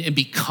and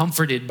be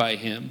comforted by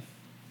him.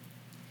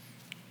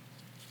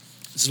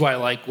 This is why I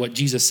like what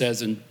Jesus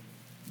says in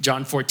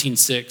John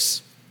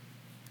 14:6.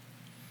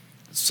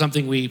 It's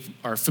something we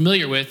are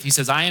familiar with. He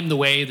says, I am the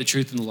way, the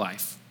truth, and the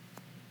life.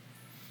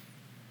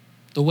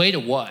 The way to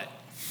what?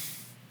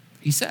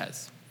 He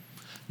says,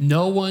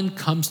 no one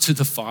comes to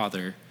the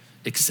Father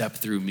except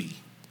through me.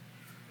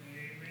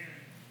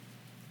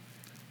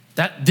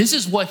 Amen. This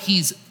is what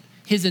his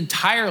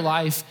entire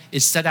life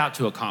is set out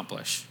to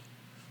accomplish.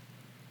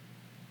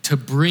 To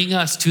bring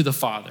us to the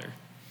Father.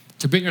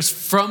 To bring us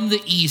from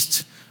the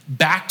east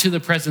back to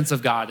the presence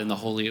of God in the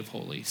Holy of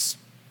Holies.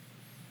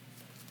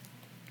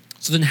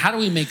 So then how do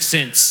we make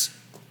sense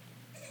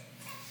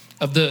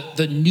of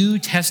the New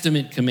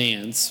Testament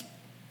commands?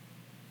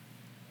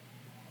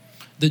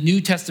 The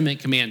New Testament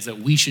commands that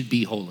we should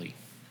be holy.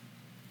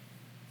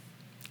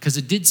 Because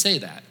it did say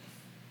that.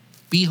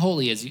 Be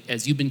holy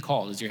as you've been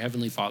called, as your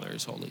heavenly Father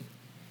is holy.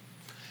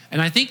 And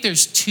I think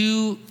there's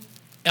two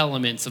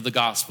elements of the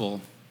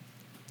gospel.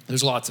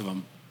 There's lots of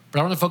them. But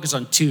I want to focus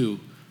on two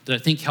that I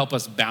think help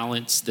us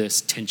balance this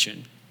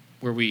tension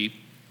where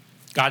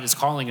God is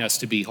calling us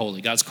to be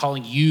holy. God's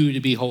calling you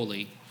to be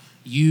holy.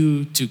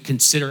 You to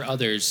consider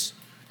others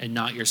and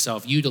not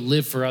yourself. You to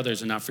live for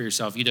others and not for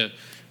yourself. You to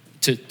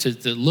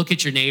look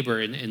at your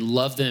neighbor and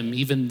love them,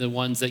 even the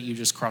ones that you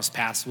just cross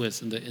paths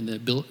with in the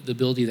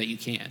ability that you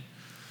can.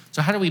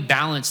 So how do we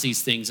balance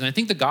these things? And I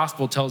think the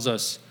gospel tells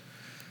us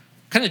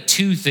kind of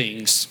two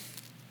things.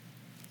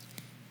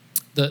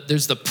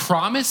 There's the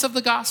promise of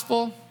the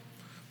gospel,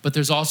 but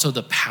there's also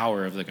the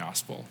power of the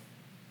gospel.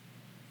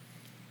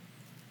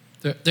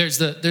 There's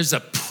a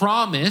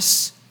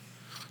promise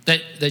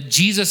that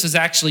Jesus has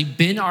actually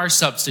been our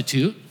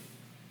substitute.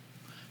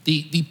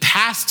 The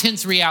past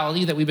tense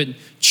reality that we've been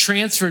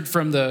transferred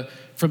from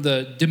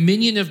the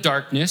dominion of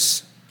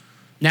darkness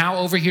now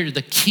over here to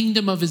the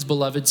kingdom of his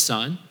beloved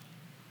Son.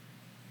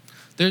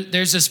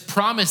 There's this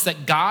promise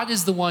that God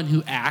is the one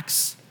who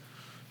acts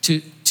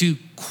to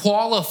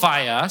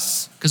qualify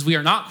us, because we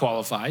are not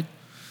qualified.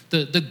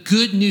 The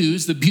good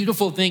news, the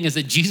beautiful thing is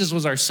that Jesus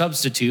was our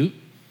substitute.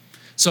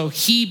 So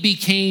he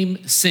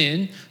became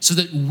sin so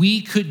that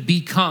we could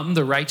become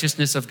the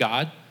righteousness of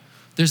God.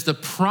 There's the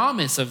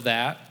promise of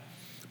that.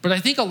 But I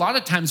think a lot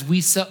of times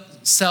we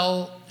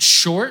sell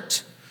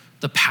short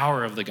the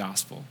power of the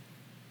gospel.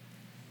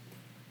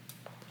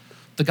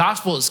 The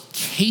gospel is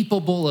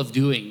capable of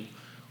doing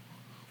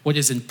what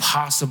is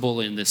impossible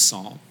in this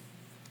psalm.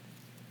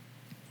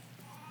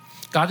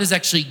 God has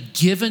actually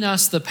given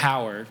us the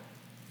power.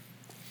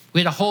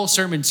 We had a whole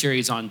sermon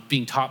series on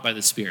being taught by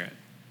the Spirit.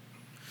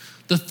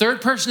 The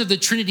third person of the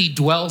Trinity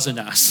dwells in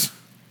us.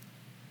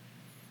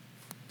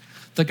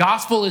 The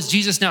gospel is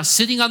Jesus now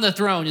sitting on the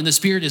throne and the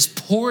Spirit is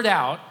poured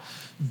out,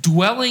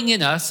 dwelling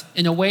in us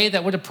in a way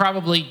that would have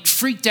probably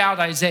freaked out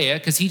Isaiah,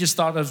 because he just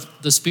thought of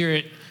the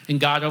Spirit and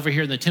God over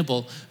here in the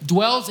temple,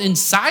 dwells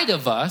inside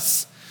of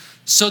us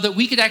so that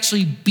we could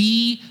actually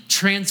be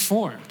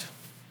transformed.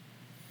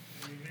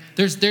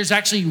 There's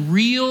actually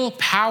real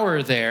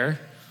power there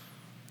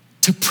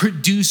to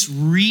produce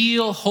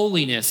real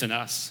holiness in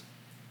us.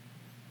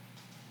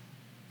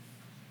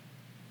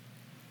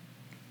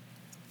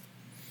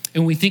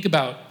 And when we think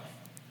about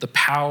the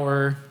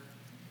power,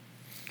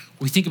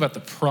 we think about the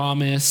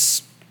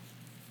promise,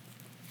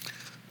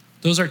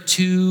 those are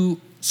two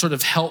sort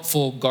of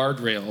helpful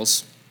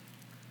guardrails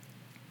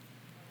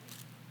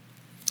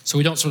so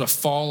we don't sort of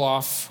fall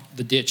off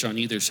the ditch on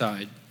either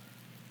side.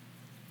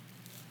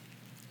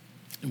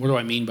 And what do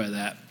I mean by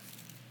that?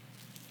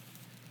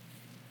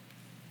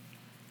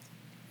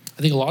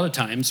 I think a lot of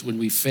times when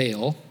we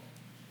fail,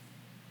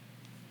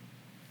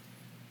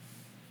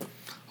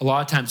 a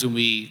lot of times when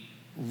we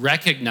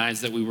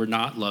recognize that we were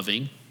not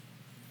loving,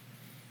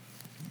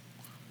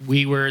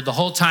 the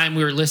whole time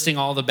we were listing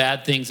all the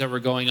bad things that were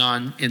going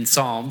on in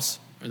Psalms,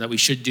 or that we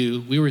should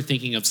do, we were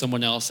thinking of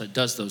someone else that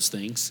does those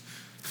things.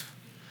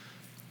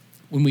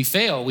 When we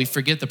fail, we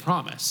forget the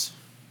promise.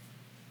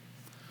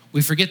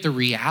 We forget the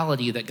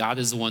reality that God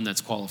is the one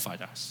that's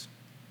qualified us.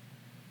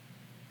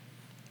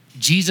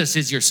 Jesus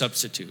is your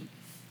substitute.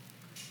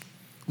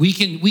 We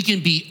can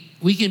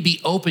be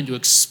open to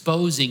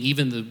exposing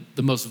even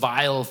the most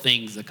vile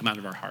things that come out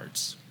of our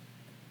hearts.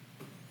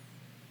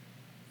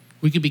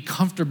 We can be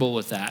comfortable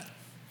with that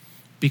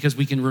because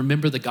we can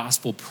remember the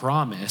gospel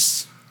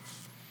promise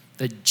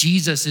that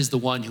Jesus is the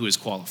one who is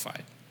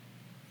qualified.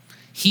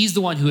 He's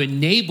the one who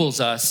enables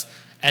us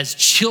as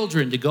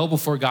children to go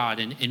before God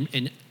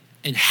and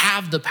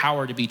have the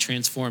power to be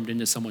transformed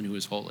into someone who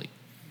is holy.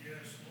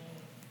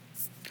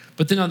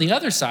 But then on the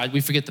other side,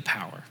 we forget the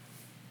power.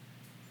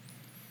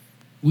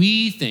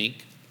 We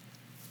think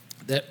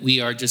that we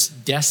are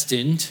just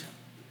destined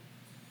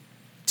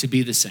to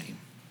be the same.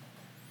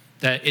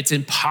 That it's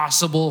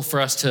impossible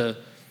for us to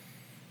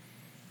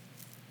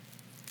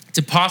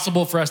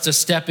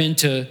step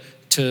into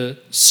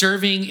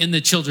serving in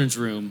the children's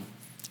room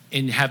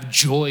and have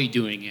joy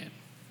doing it.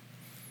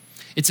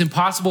 It's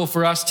impossible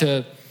for us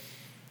to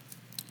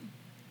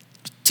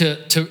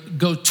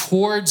go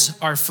towards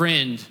our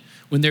friend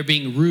when they're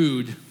being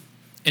rude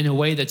in a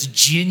way that's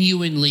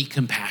genuinely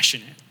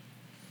compassionate.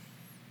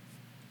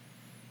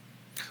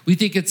 We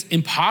think it's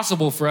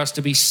impossible for us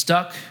to be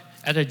stuck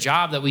at a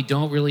job that we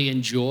don't really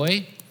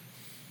enjoy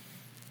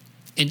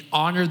and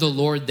honor the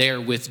Lord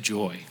there with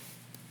joy,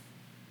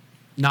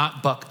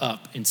 not buck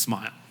up and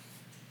smile.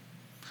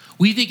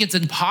 We think it's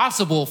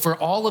impossible for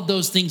all of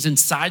those things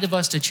inside of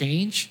us to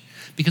change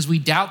because we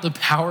doubt the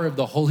power of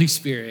the Holy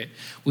Spirit.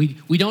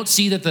 We don't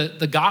see that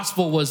the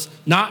gospel was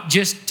not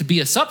just to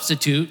be a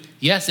substitute.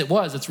 Yes, it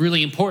was. It's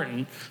really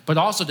important. But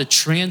also to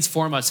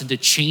transform us and to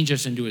change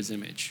us into his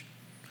image.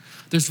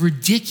 There's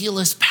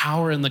ridiculous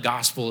power in the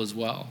gospel as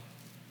well.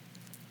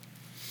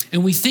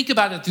 And we think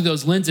about it through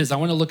those lenses. I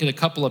want to look at a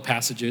couple of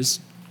passages,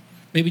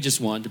 maybe just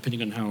one,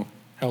 depending on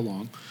how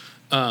long.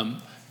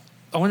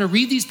 I want to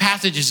read these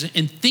passages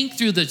and think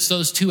through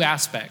those two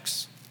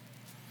aspects.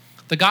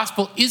 The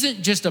gospel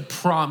isn't just a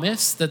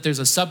promise that there's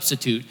a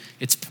substitute.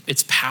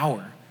 It's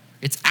power.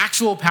 It's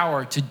actual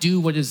power to do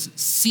what is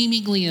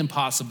seemingly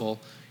impossible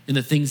in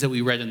the things that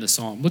we read in the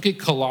psalm. Look at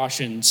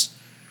Colossians.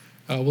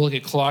 We'll look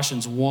at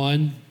Colossians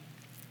 1,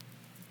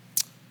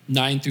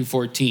 9 through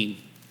 14.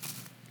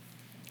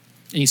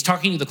 And he's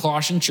talking to the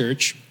Colossian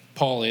church,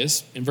 Paul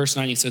is. In verse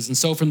 9 he says, "And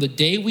so from the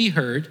day we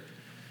heard,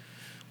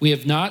 we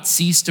have not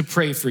ceased to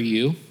pray for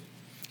you."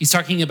 He's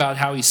talking about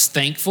how he's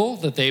thankful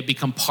that they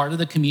become part of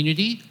the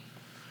community.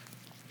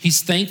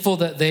 He's thankful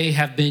that they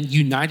have been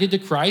united to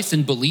Christ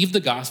and believe the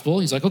gospel.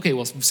 He's like, okay,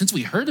 well, since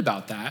we heard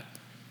about that,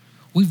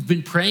 we've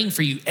been praying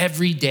for you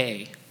every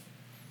day.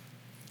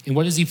 And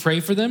what does he pray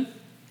for them?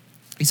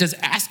 He says,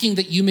 asking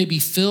that you may be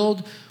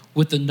filled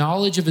with the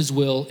knowledge of his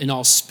will in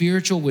all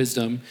spiritual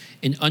wisdom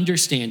and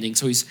understanding.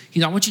 So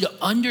I want you to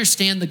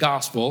understand the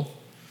gospel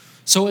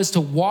so as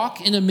to walk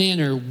in a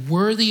manner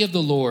worthy of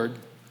the Lord,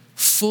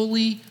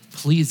 fully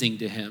pleasing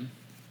to him,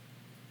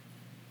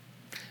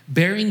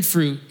 bearing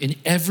fruit in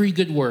every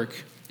good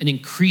work and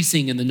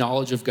increasing in the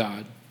knowledge of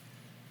God.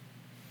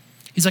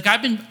 He's like,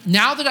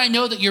 now that I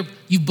know that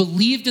you've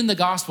believed in the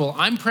gospel,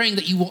 I'm praying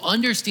that you will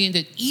understand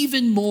it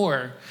even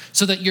more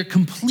so that you're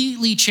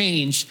completely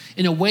changed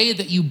in a way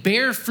that you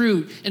bear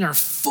fruit and are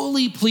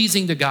fully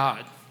pleasing to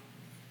God.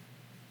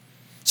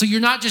 So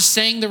you're not just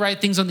saying the right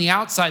things on the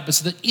outside, but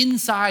so that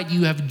inside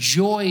you have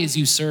joy as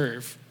you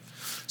serve.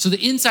 So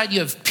that inside you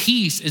have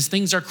peace as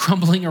things are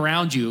crumbling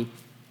around you.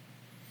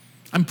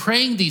 I'm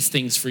praying these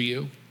things for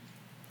you.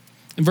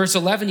 In verse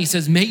 11, he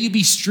says, may you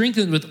be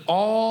strengthened with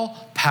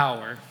all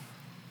power.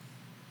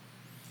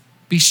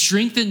 Be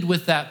strengthened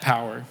with that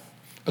power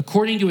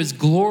according to his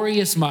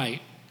glorious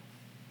might.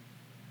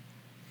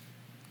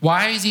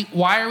 Why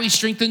are we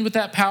strengthened with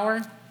that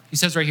power? He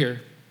says right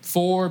here,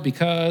 for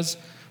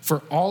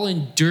all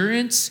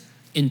endurance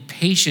and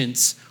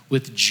patience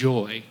with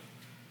joy,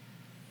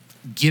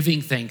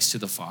 giving thanks to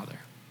the Father.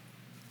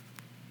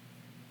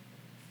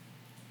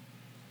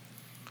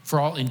 For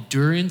all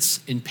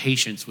endurance and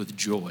patience with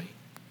joy.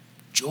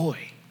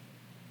 Joy.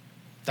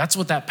 That's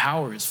what that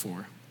power is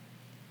for.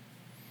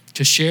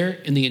 To share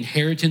in the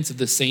inheritance of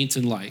the saints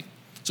in light.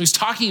 So he's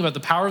talking about the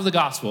power of the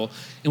gospel,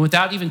 and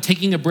without even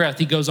taking a breath,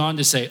 he goes on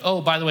to say,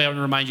 oh, by the way, I want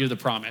to remind you of the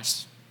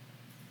promise.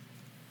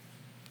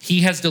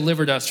 He has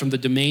delivered us from the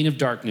domain of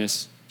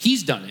darkness.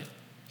 He's done it.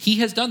 He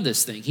has done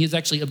this thing. He has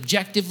actually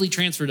objectively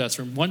transferred us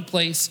from one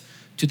place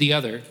to the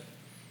other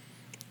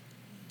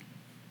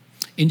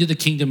into the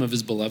kingdom of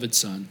his beloved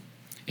Son,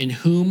 in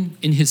whom,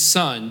 in his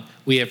Son,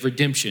 we have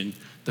redemption,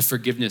 the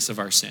forgiveness of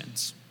our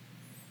sins.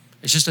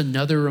 It's just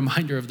another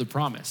reminder of the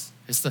promise.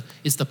 It's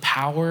the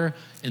power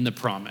in the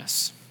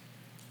promise.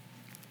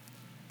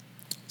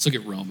 Let's look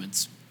at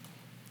Romans.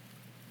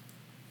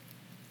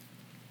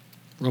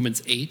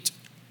 Romans 8.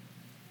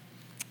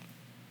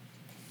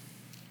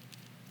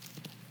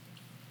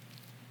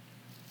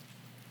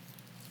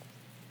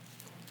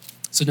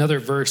 It's another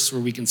verse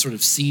where we can sort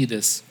of see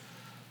this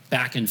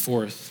back and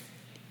forth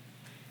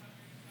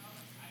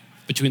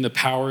between the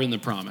power and the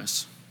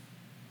promise.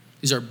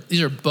 These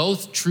are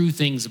both true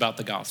things about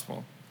the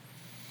gospel.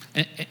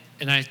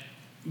 And I've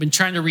been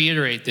trying to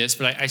reiterate this,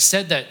 but I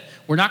said that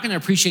we're not going to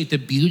appreciate the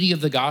beauty of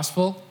the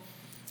gospel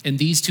and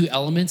these two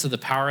elements of the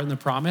power and the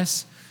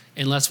promise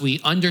unless we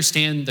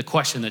understand the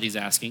question that he's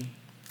asking.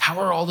 How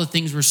are all the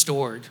things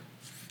restored?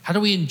 How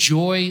do we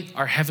enjoy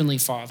our Heavenly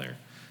Father?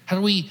 How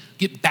do we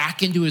get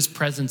back into his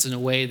presence in a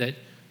way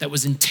that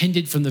was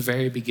intended from the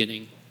very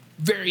beginning?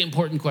 Very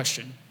important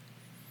question.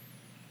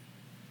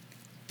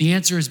 The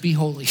answer is be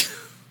holy.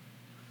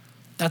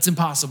 That's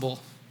impossible.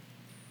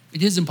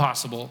 It is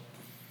impossible.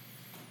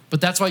 But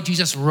that's why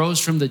Jesus rose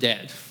from the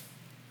dead,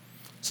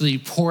 so that he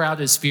pour out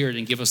his Spirit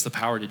and give us the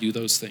power to do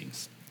those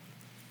things.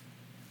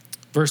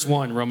 Verse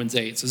 1, Romans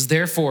 8 says,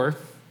 there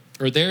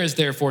is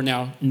therefore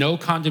now no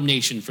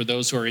condemnation for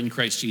those who are in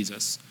Christ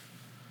Jesus.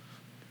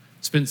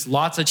 Spends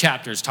lots of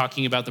chapters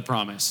talking about the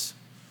promise.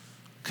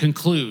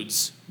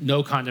 Concludes,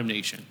 no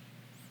condemnation.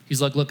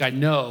 He's like, look, I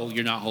know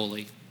you're not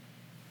holy.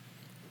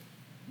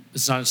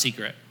 It's not a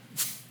secret.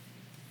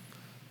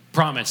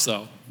 Promise,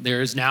 though,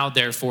 there is now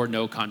therefore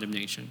no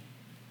condemnation.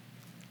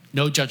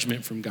 No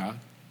judgment from God.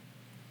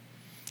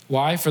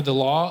 Why? For the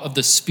law of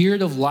the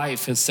Spirit of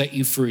life has set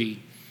you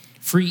free.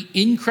 Free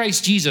in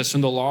Christ Jesus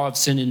from the law of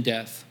sin and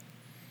death.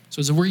 So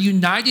as we're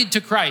united to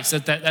Christ,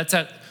 that's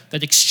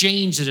that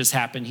exchange that has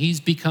happened. He's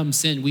become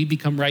sin, we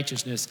become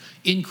righteousness.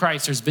 In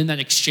Christ, there's been that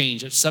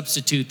exchange, that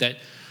substitute, that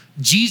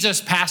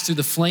Jesus passed through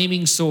the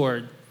flaming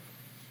sword.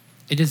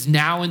 It is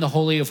now in the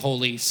Holy of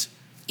Holies.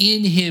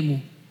 In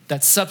him,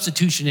 that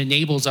substitution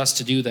enables us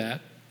to do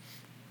that.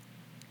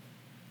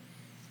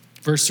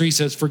 Verse 3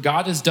 says, for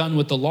God has done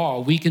what the law,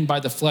 weakened by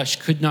the flesh,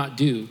 could not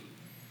do.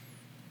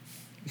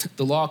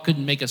 The law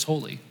couldn't make us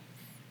holy.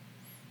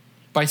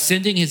 By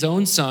sending his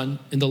own Son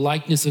in the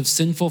likeness of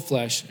sinful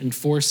flesh, and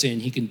for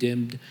sin, he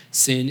condemned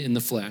sin in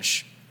the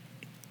flesh.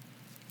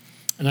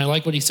 And I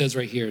like what he says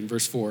right here in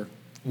verse 4.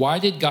 Why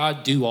did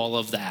God do all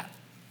of that?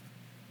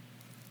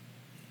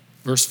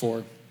 Verse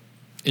 4.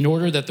 In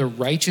order that the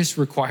righteous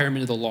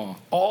requirement of the law,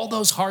 all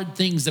those hard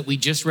things that we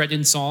just read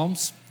in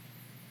Psalms,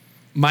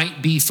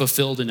 might be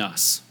fulfilled in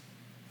us.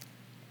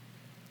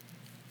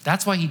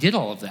 That's why he did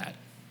all of that.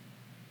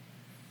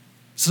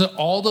 So that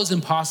all those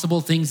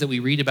impossible things that we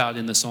read about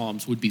in the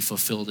Psalms would be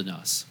fulfilled in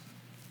us.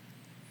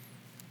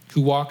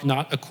 Who walk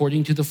not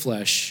according to the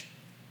flesh,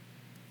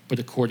 but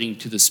according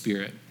to the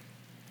Spirit.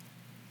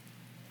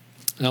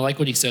 And I like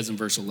what he says in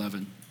verse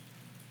 11.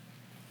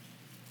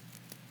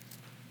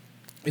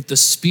 If the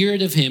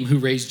Spirit of him who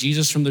raised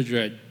Jesus from the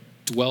dead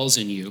dwells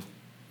in you,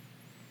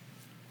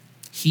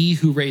 he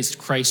who raised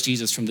Christ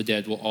Jesus from the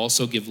dead will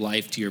also give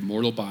life to your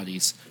mortal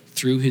bodies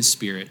through his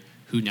Spirit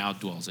who now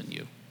dwells in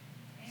you.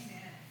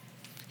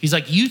 He's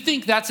like, you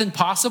think that's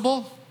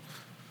impossible?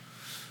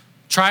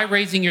 Try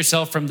raising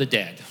yourself from the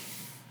dead.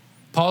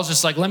 Paul's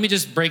just like, let me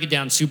just break it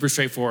down super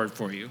straightforward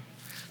for you.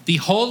 The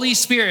Holy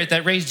Spirit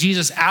that raised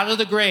Jesus out of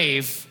the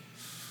grave,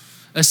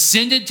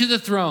 ascended to the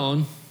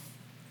throne,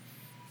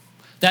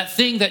 that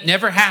thing that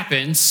never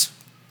happens,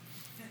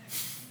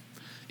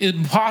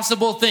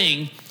 impossible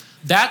thing,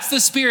 that's the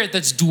Spirit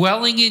that's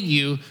dwelling in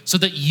you so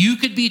that you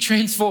could be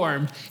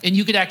transformed and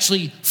you could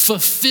actually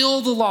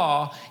fulfill the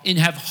law and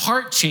have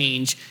heart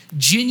change,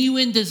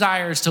 genuine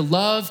desires to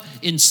love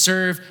and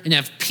serve and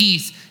have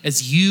peace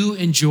as you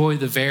enjoy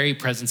the very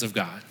presence of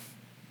God.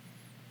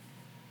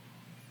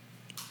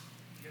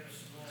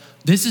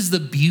 This is the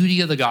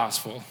beauty of the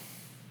gospel.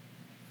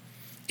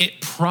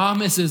 It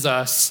promises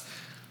us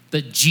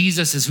that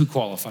Jesus is who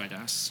qualified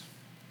us.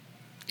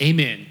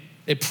 Amen.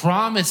 It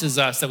promises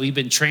us that we've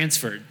been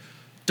transferred.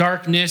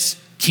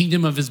 Darkness,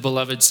 kingdom of his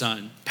beloved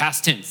Son.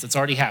 Past tense, that's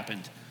already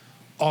happened.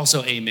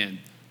 Also, amen.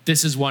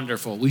 This is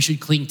wonderful. We should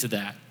cling to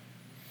that.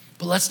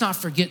 But let's not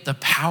forget the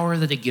power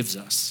that it gives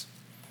us.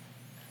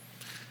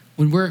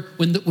 When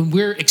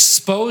we're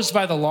exposed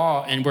by the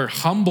law and we're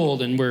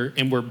humbled and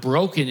we're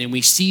broken and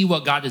we see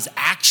what God is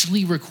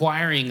actually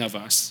requiring of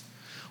us,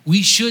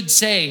 we should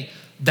say,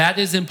 that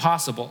is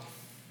impossible.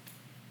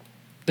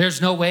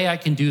 There's no way I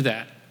can do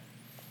that.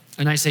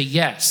 And I say,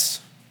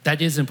 yes,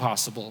 that is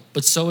impossible,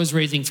 but so is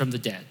raising from the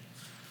dead.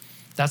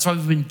 That's why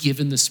we've been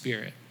given the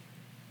Spirit.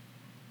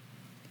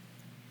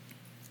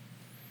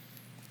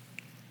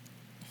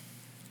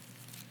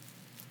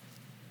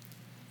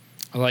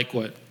 I like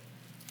what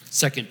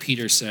 2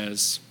 Peter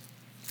says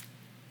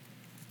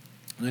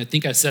And I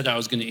think I said I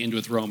was going to end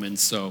with Romans,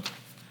 so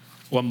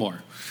one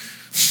more.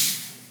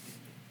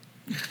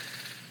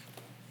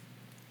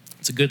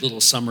 It's a good little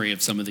summary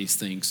of some of these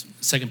things.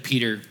 2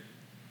 Peter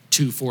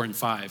 2, 4, and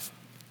 5.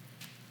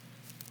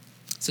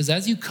 It says,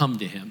 as you come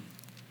to him,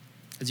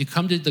 as you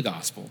come to the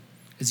gospel,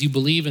 as you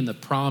believe in the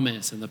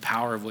promise and the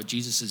power of what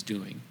Jesus is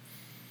doing,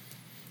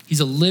 he's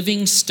a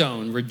living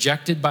stone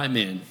rejected by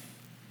men,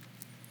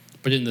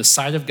 but in the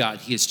sight of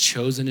God, he is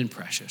chosen and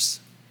precious.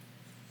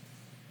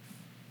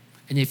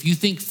 And if you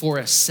think for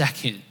a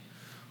second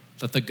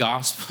that the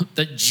gospel,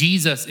 that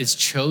Jesus is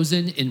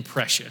chosen and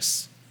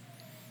precious,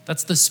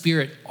 that's the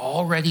Spirit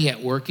already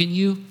at work in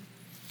you,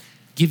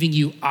 giving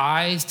you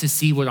eyes to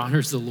see what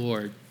honors the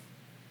Lord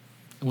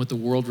and what the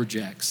world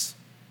rejects.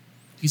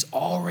 He's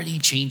already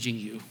changing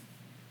you.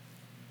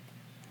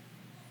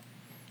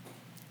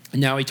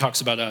 And now he talks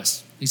about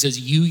us. He says,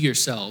 you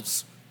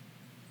yourselves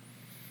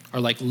are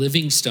like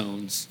living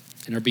stones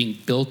and are being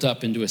built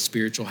up into a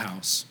spiritual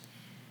house.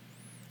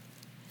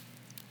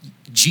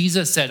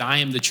 Jesus said, I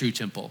am the true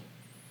temple.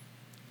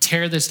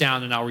 Tear this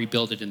down and I'll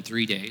rebuild it in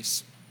 3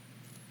 days.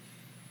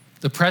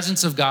 The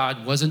presence of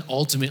God wasn't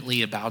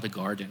ultimately about a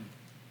garden.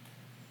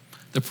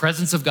 The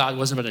presence of God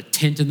wasn't about a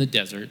tent in the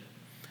desert.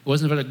 It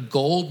wasn't about a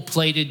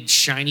gold-plated,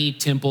 shiny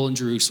temple in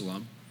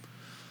Jerusalem.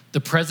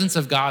 The presence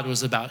of God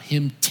was about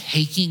him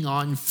taking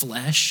on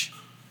flesh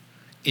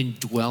and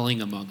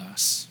dwelling among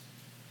us.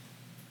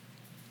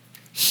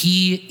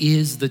 He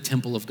is the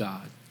temple of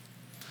God.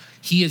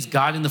 He is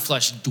God in the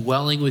flesh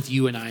dwelling with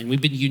you and I, and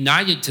we've been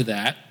united to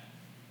that.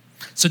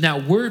 So now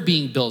we're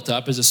being built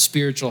up as a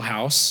spiritual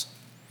house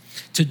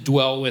to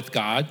dwell with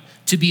God,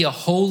 to be a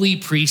holy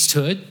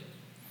priesthood,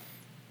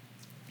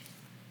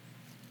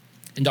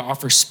 and to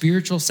offer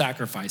spiritual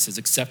sacrifices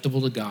acceptable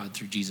to God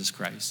through Jesus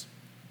Christ.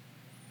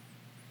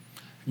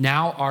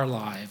 Now our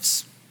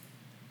lives,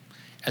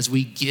 as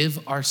we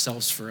give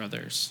ourselves for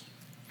others,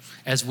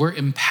 as we're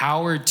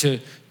empowered to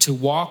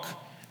walk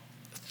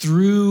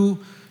through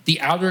the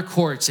outer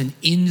courts and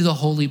into the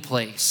holy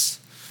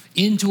place,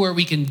 into where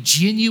we can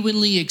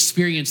genuinely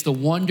experience the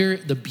wonder,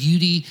 the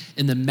beauty,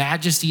 and the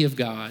majesty of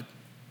God,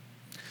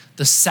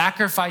 the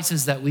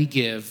sacrifices that we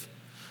give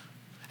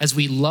as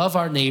we love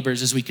our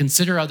neighbors, as we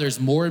consider others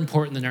more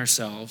important than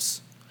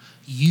ourselves,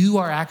 you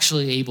are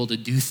actually able to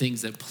do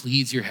things that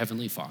please your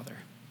heavenly Father.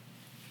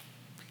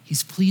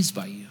 He's pleased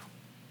by you.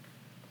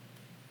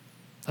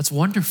 That's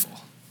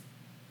wonderful.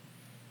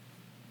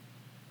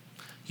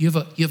 You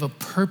have a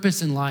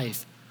purpose in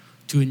life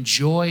to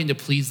enjoy and to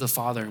please the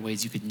Father in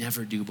ways you could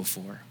never do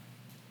before.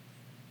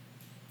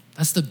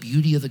 That's the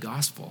beauty of the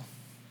gospel.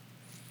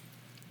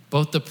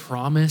 Both the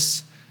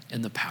promise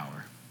and the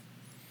power.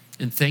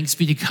 And thanks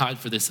be to God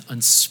for this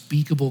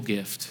unspeakable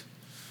gift.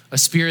 A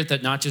Spirit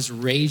that not just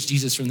raised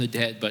Jesus from the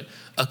dead, but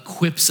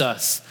equips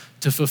us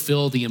to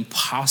fulfill the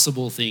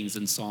impossible things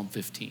in Psalm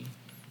 15.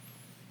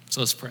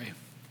 So let's pray.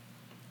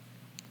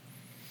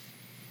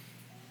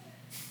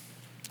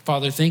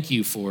 Father, thank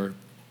you for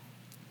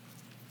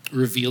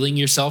revealing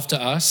yourself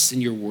to us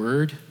in your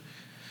word.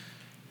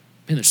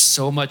 Man, there's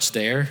so much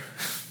there.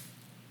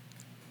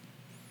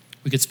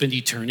 We could spend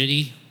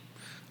eternity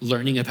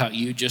learning about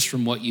you just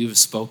from what you've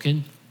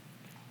spoken.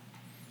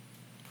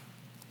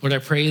 Lord, I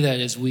pray that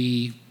as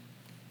we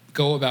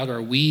go about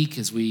our week,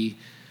 as we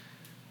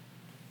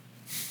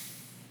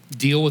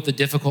deal with the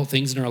difficult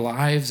things in our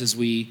lives, as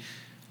we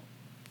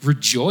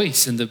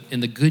rejoice in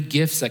the good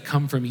gifts that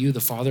come from you,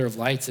 the Father of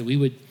lights, that we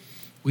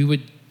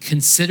would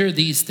consider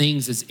these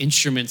things as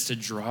instruments to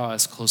draw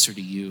us closer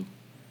to you.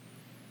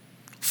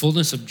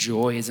 Fullness of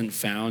joy isn't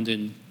found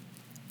in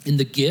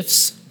the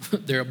gifts.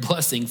 They're a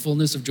blessing.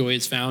 Fullness of joy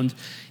is found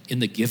in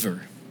the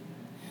giver.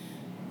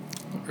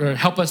 Or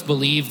help us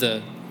believe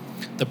the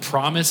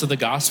promise of the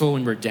gospel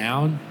when we're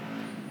down.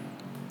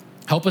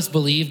 Help us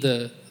believe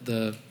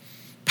the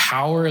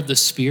power of the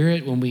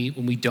Spirit when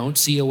we don't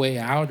see a way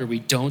out or we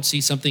don't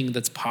see something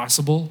that's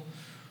possible.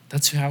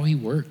 That's how he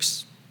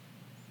works.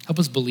 Help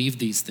us believe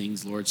these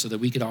things, Lord, so that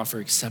we could offer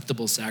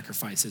acceptable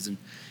sacrifices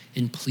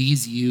and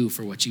please you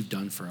for what you've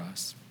done for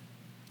us.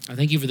 I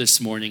thank you for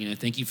this morning, and I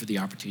thank you for the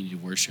opportunity to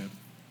worship.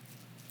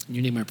 In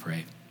your name I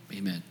pray,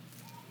 amen.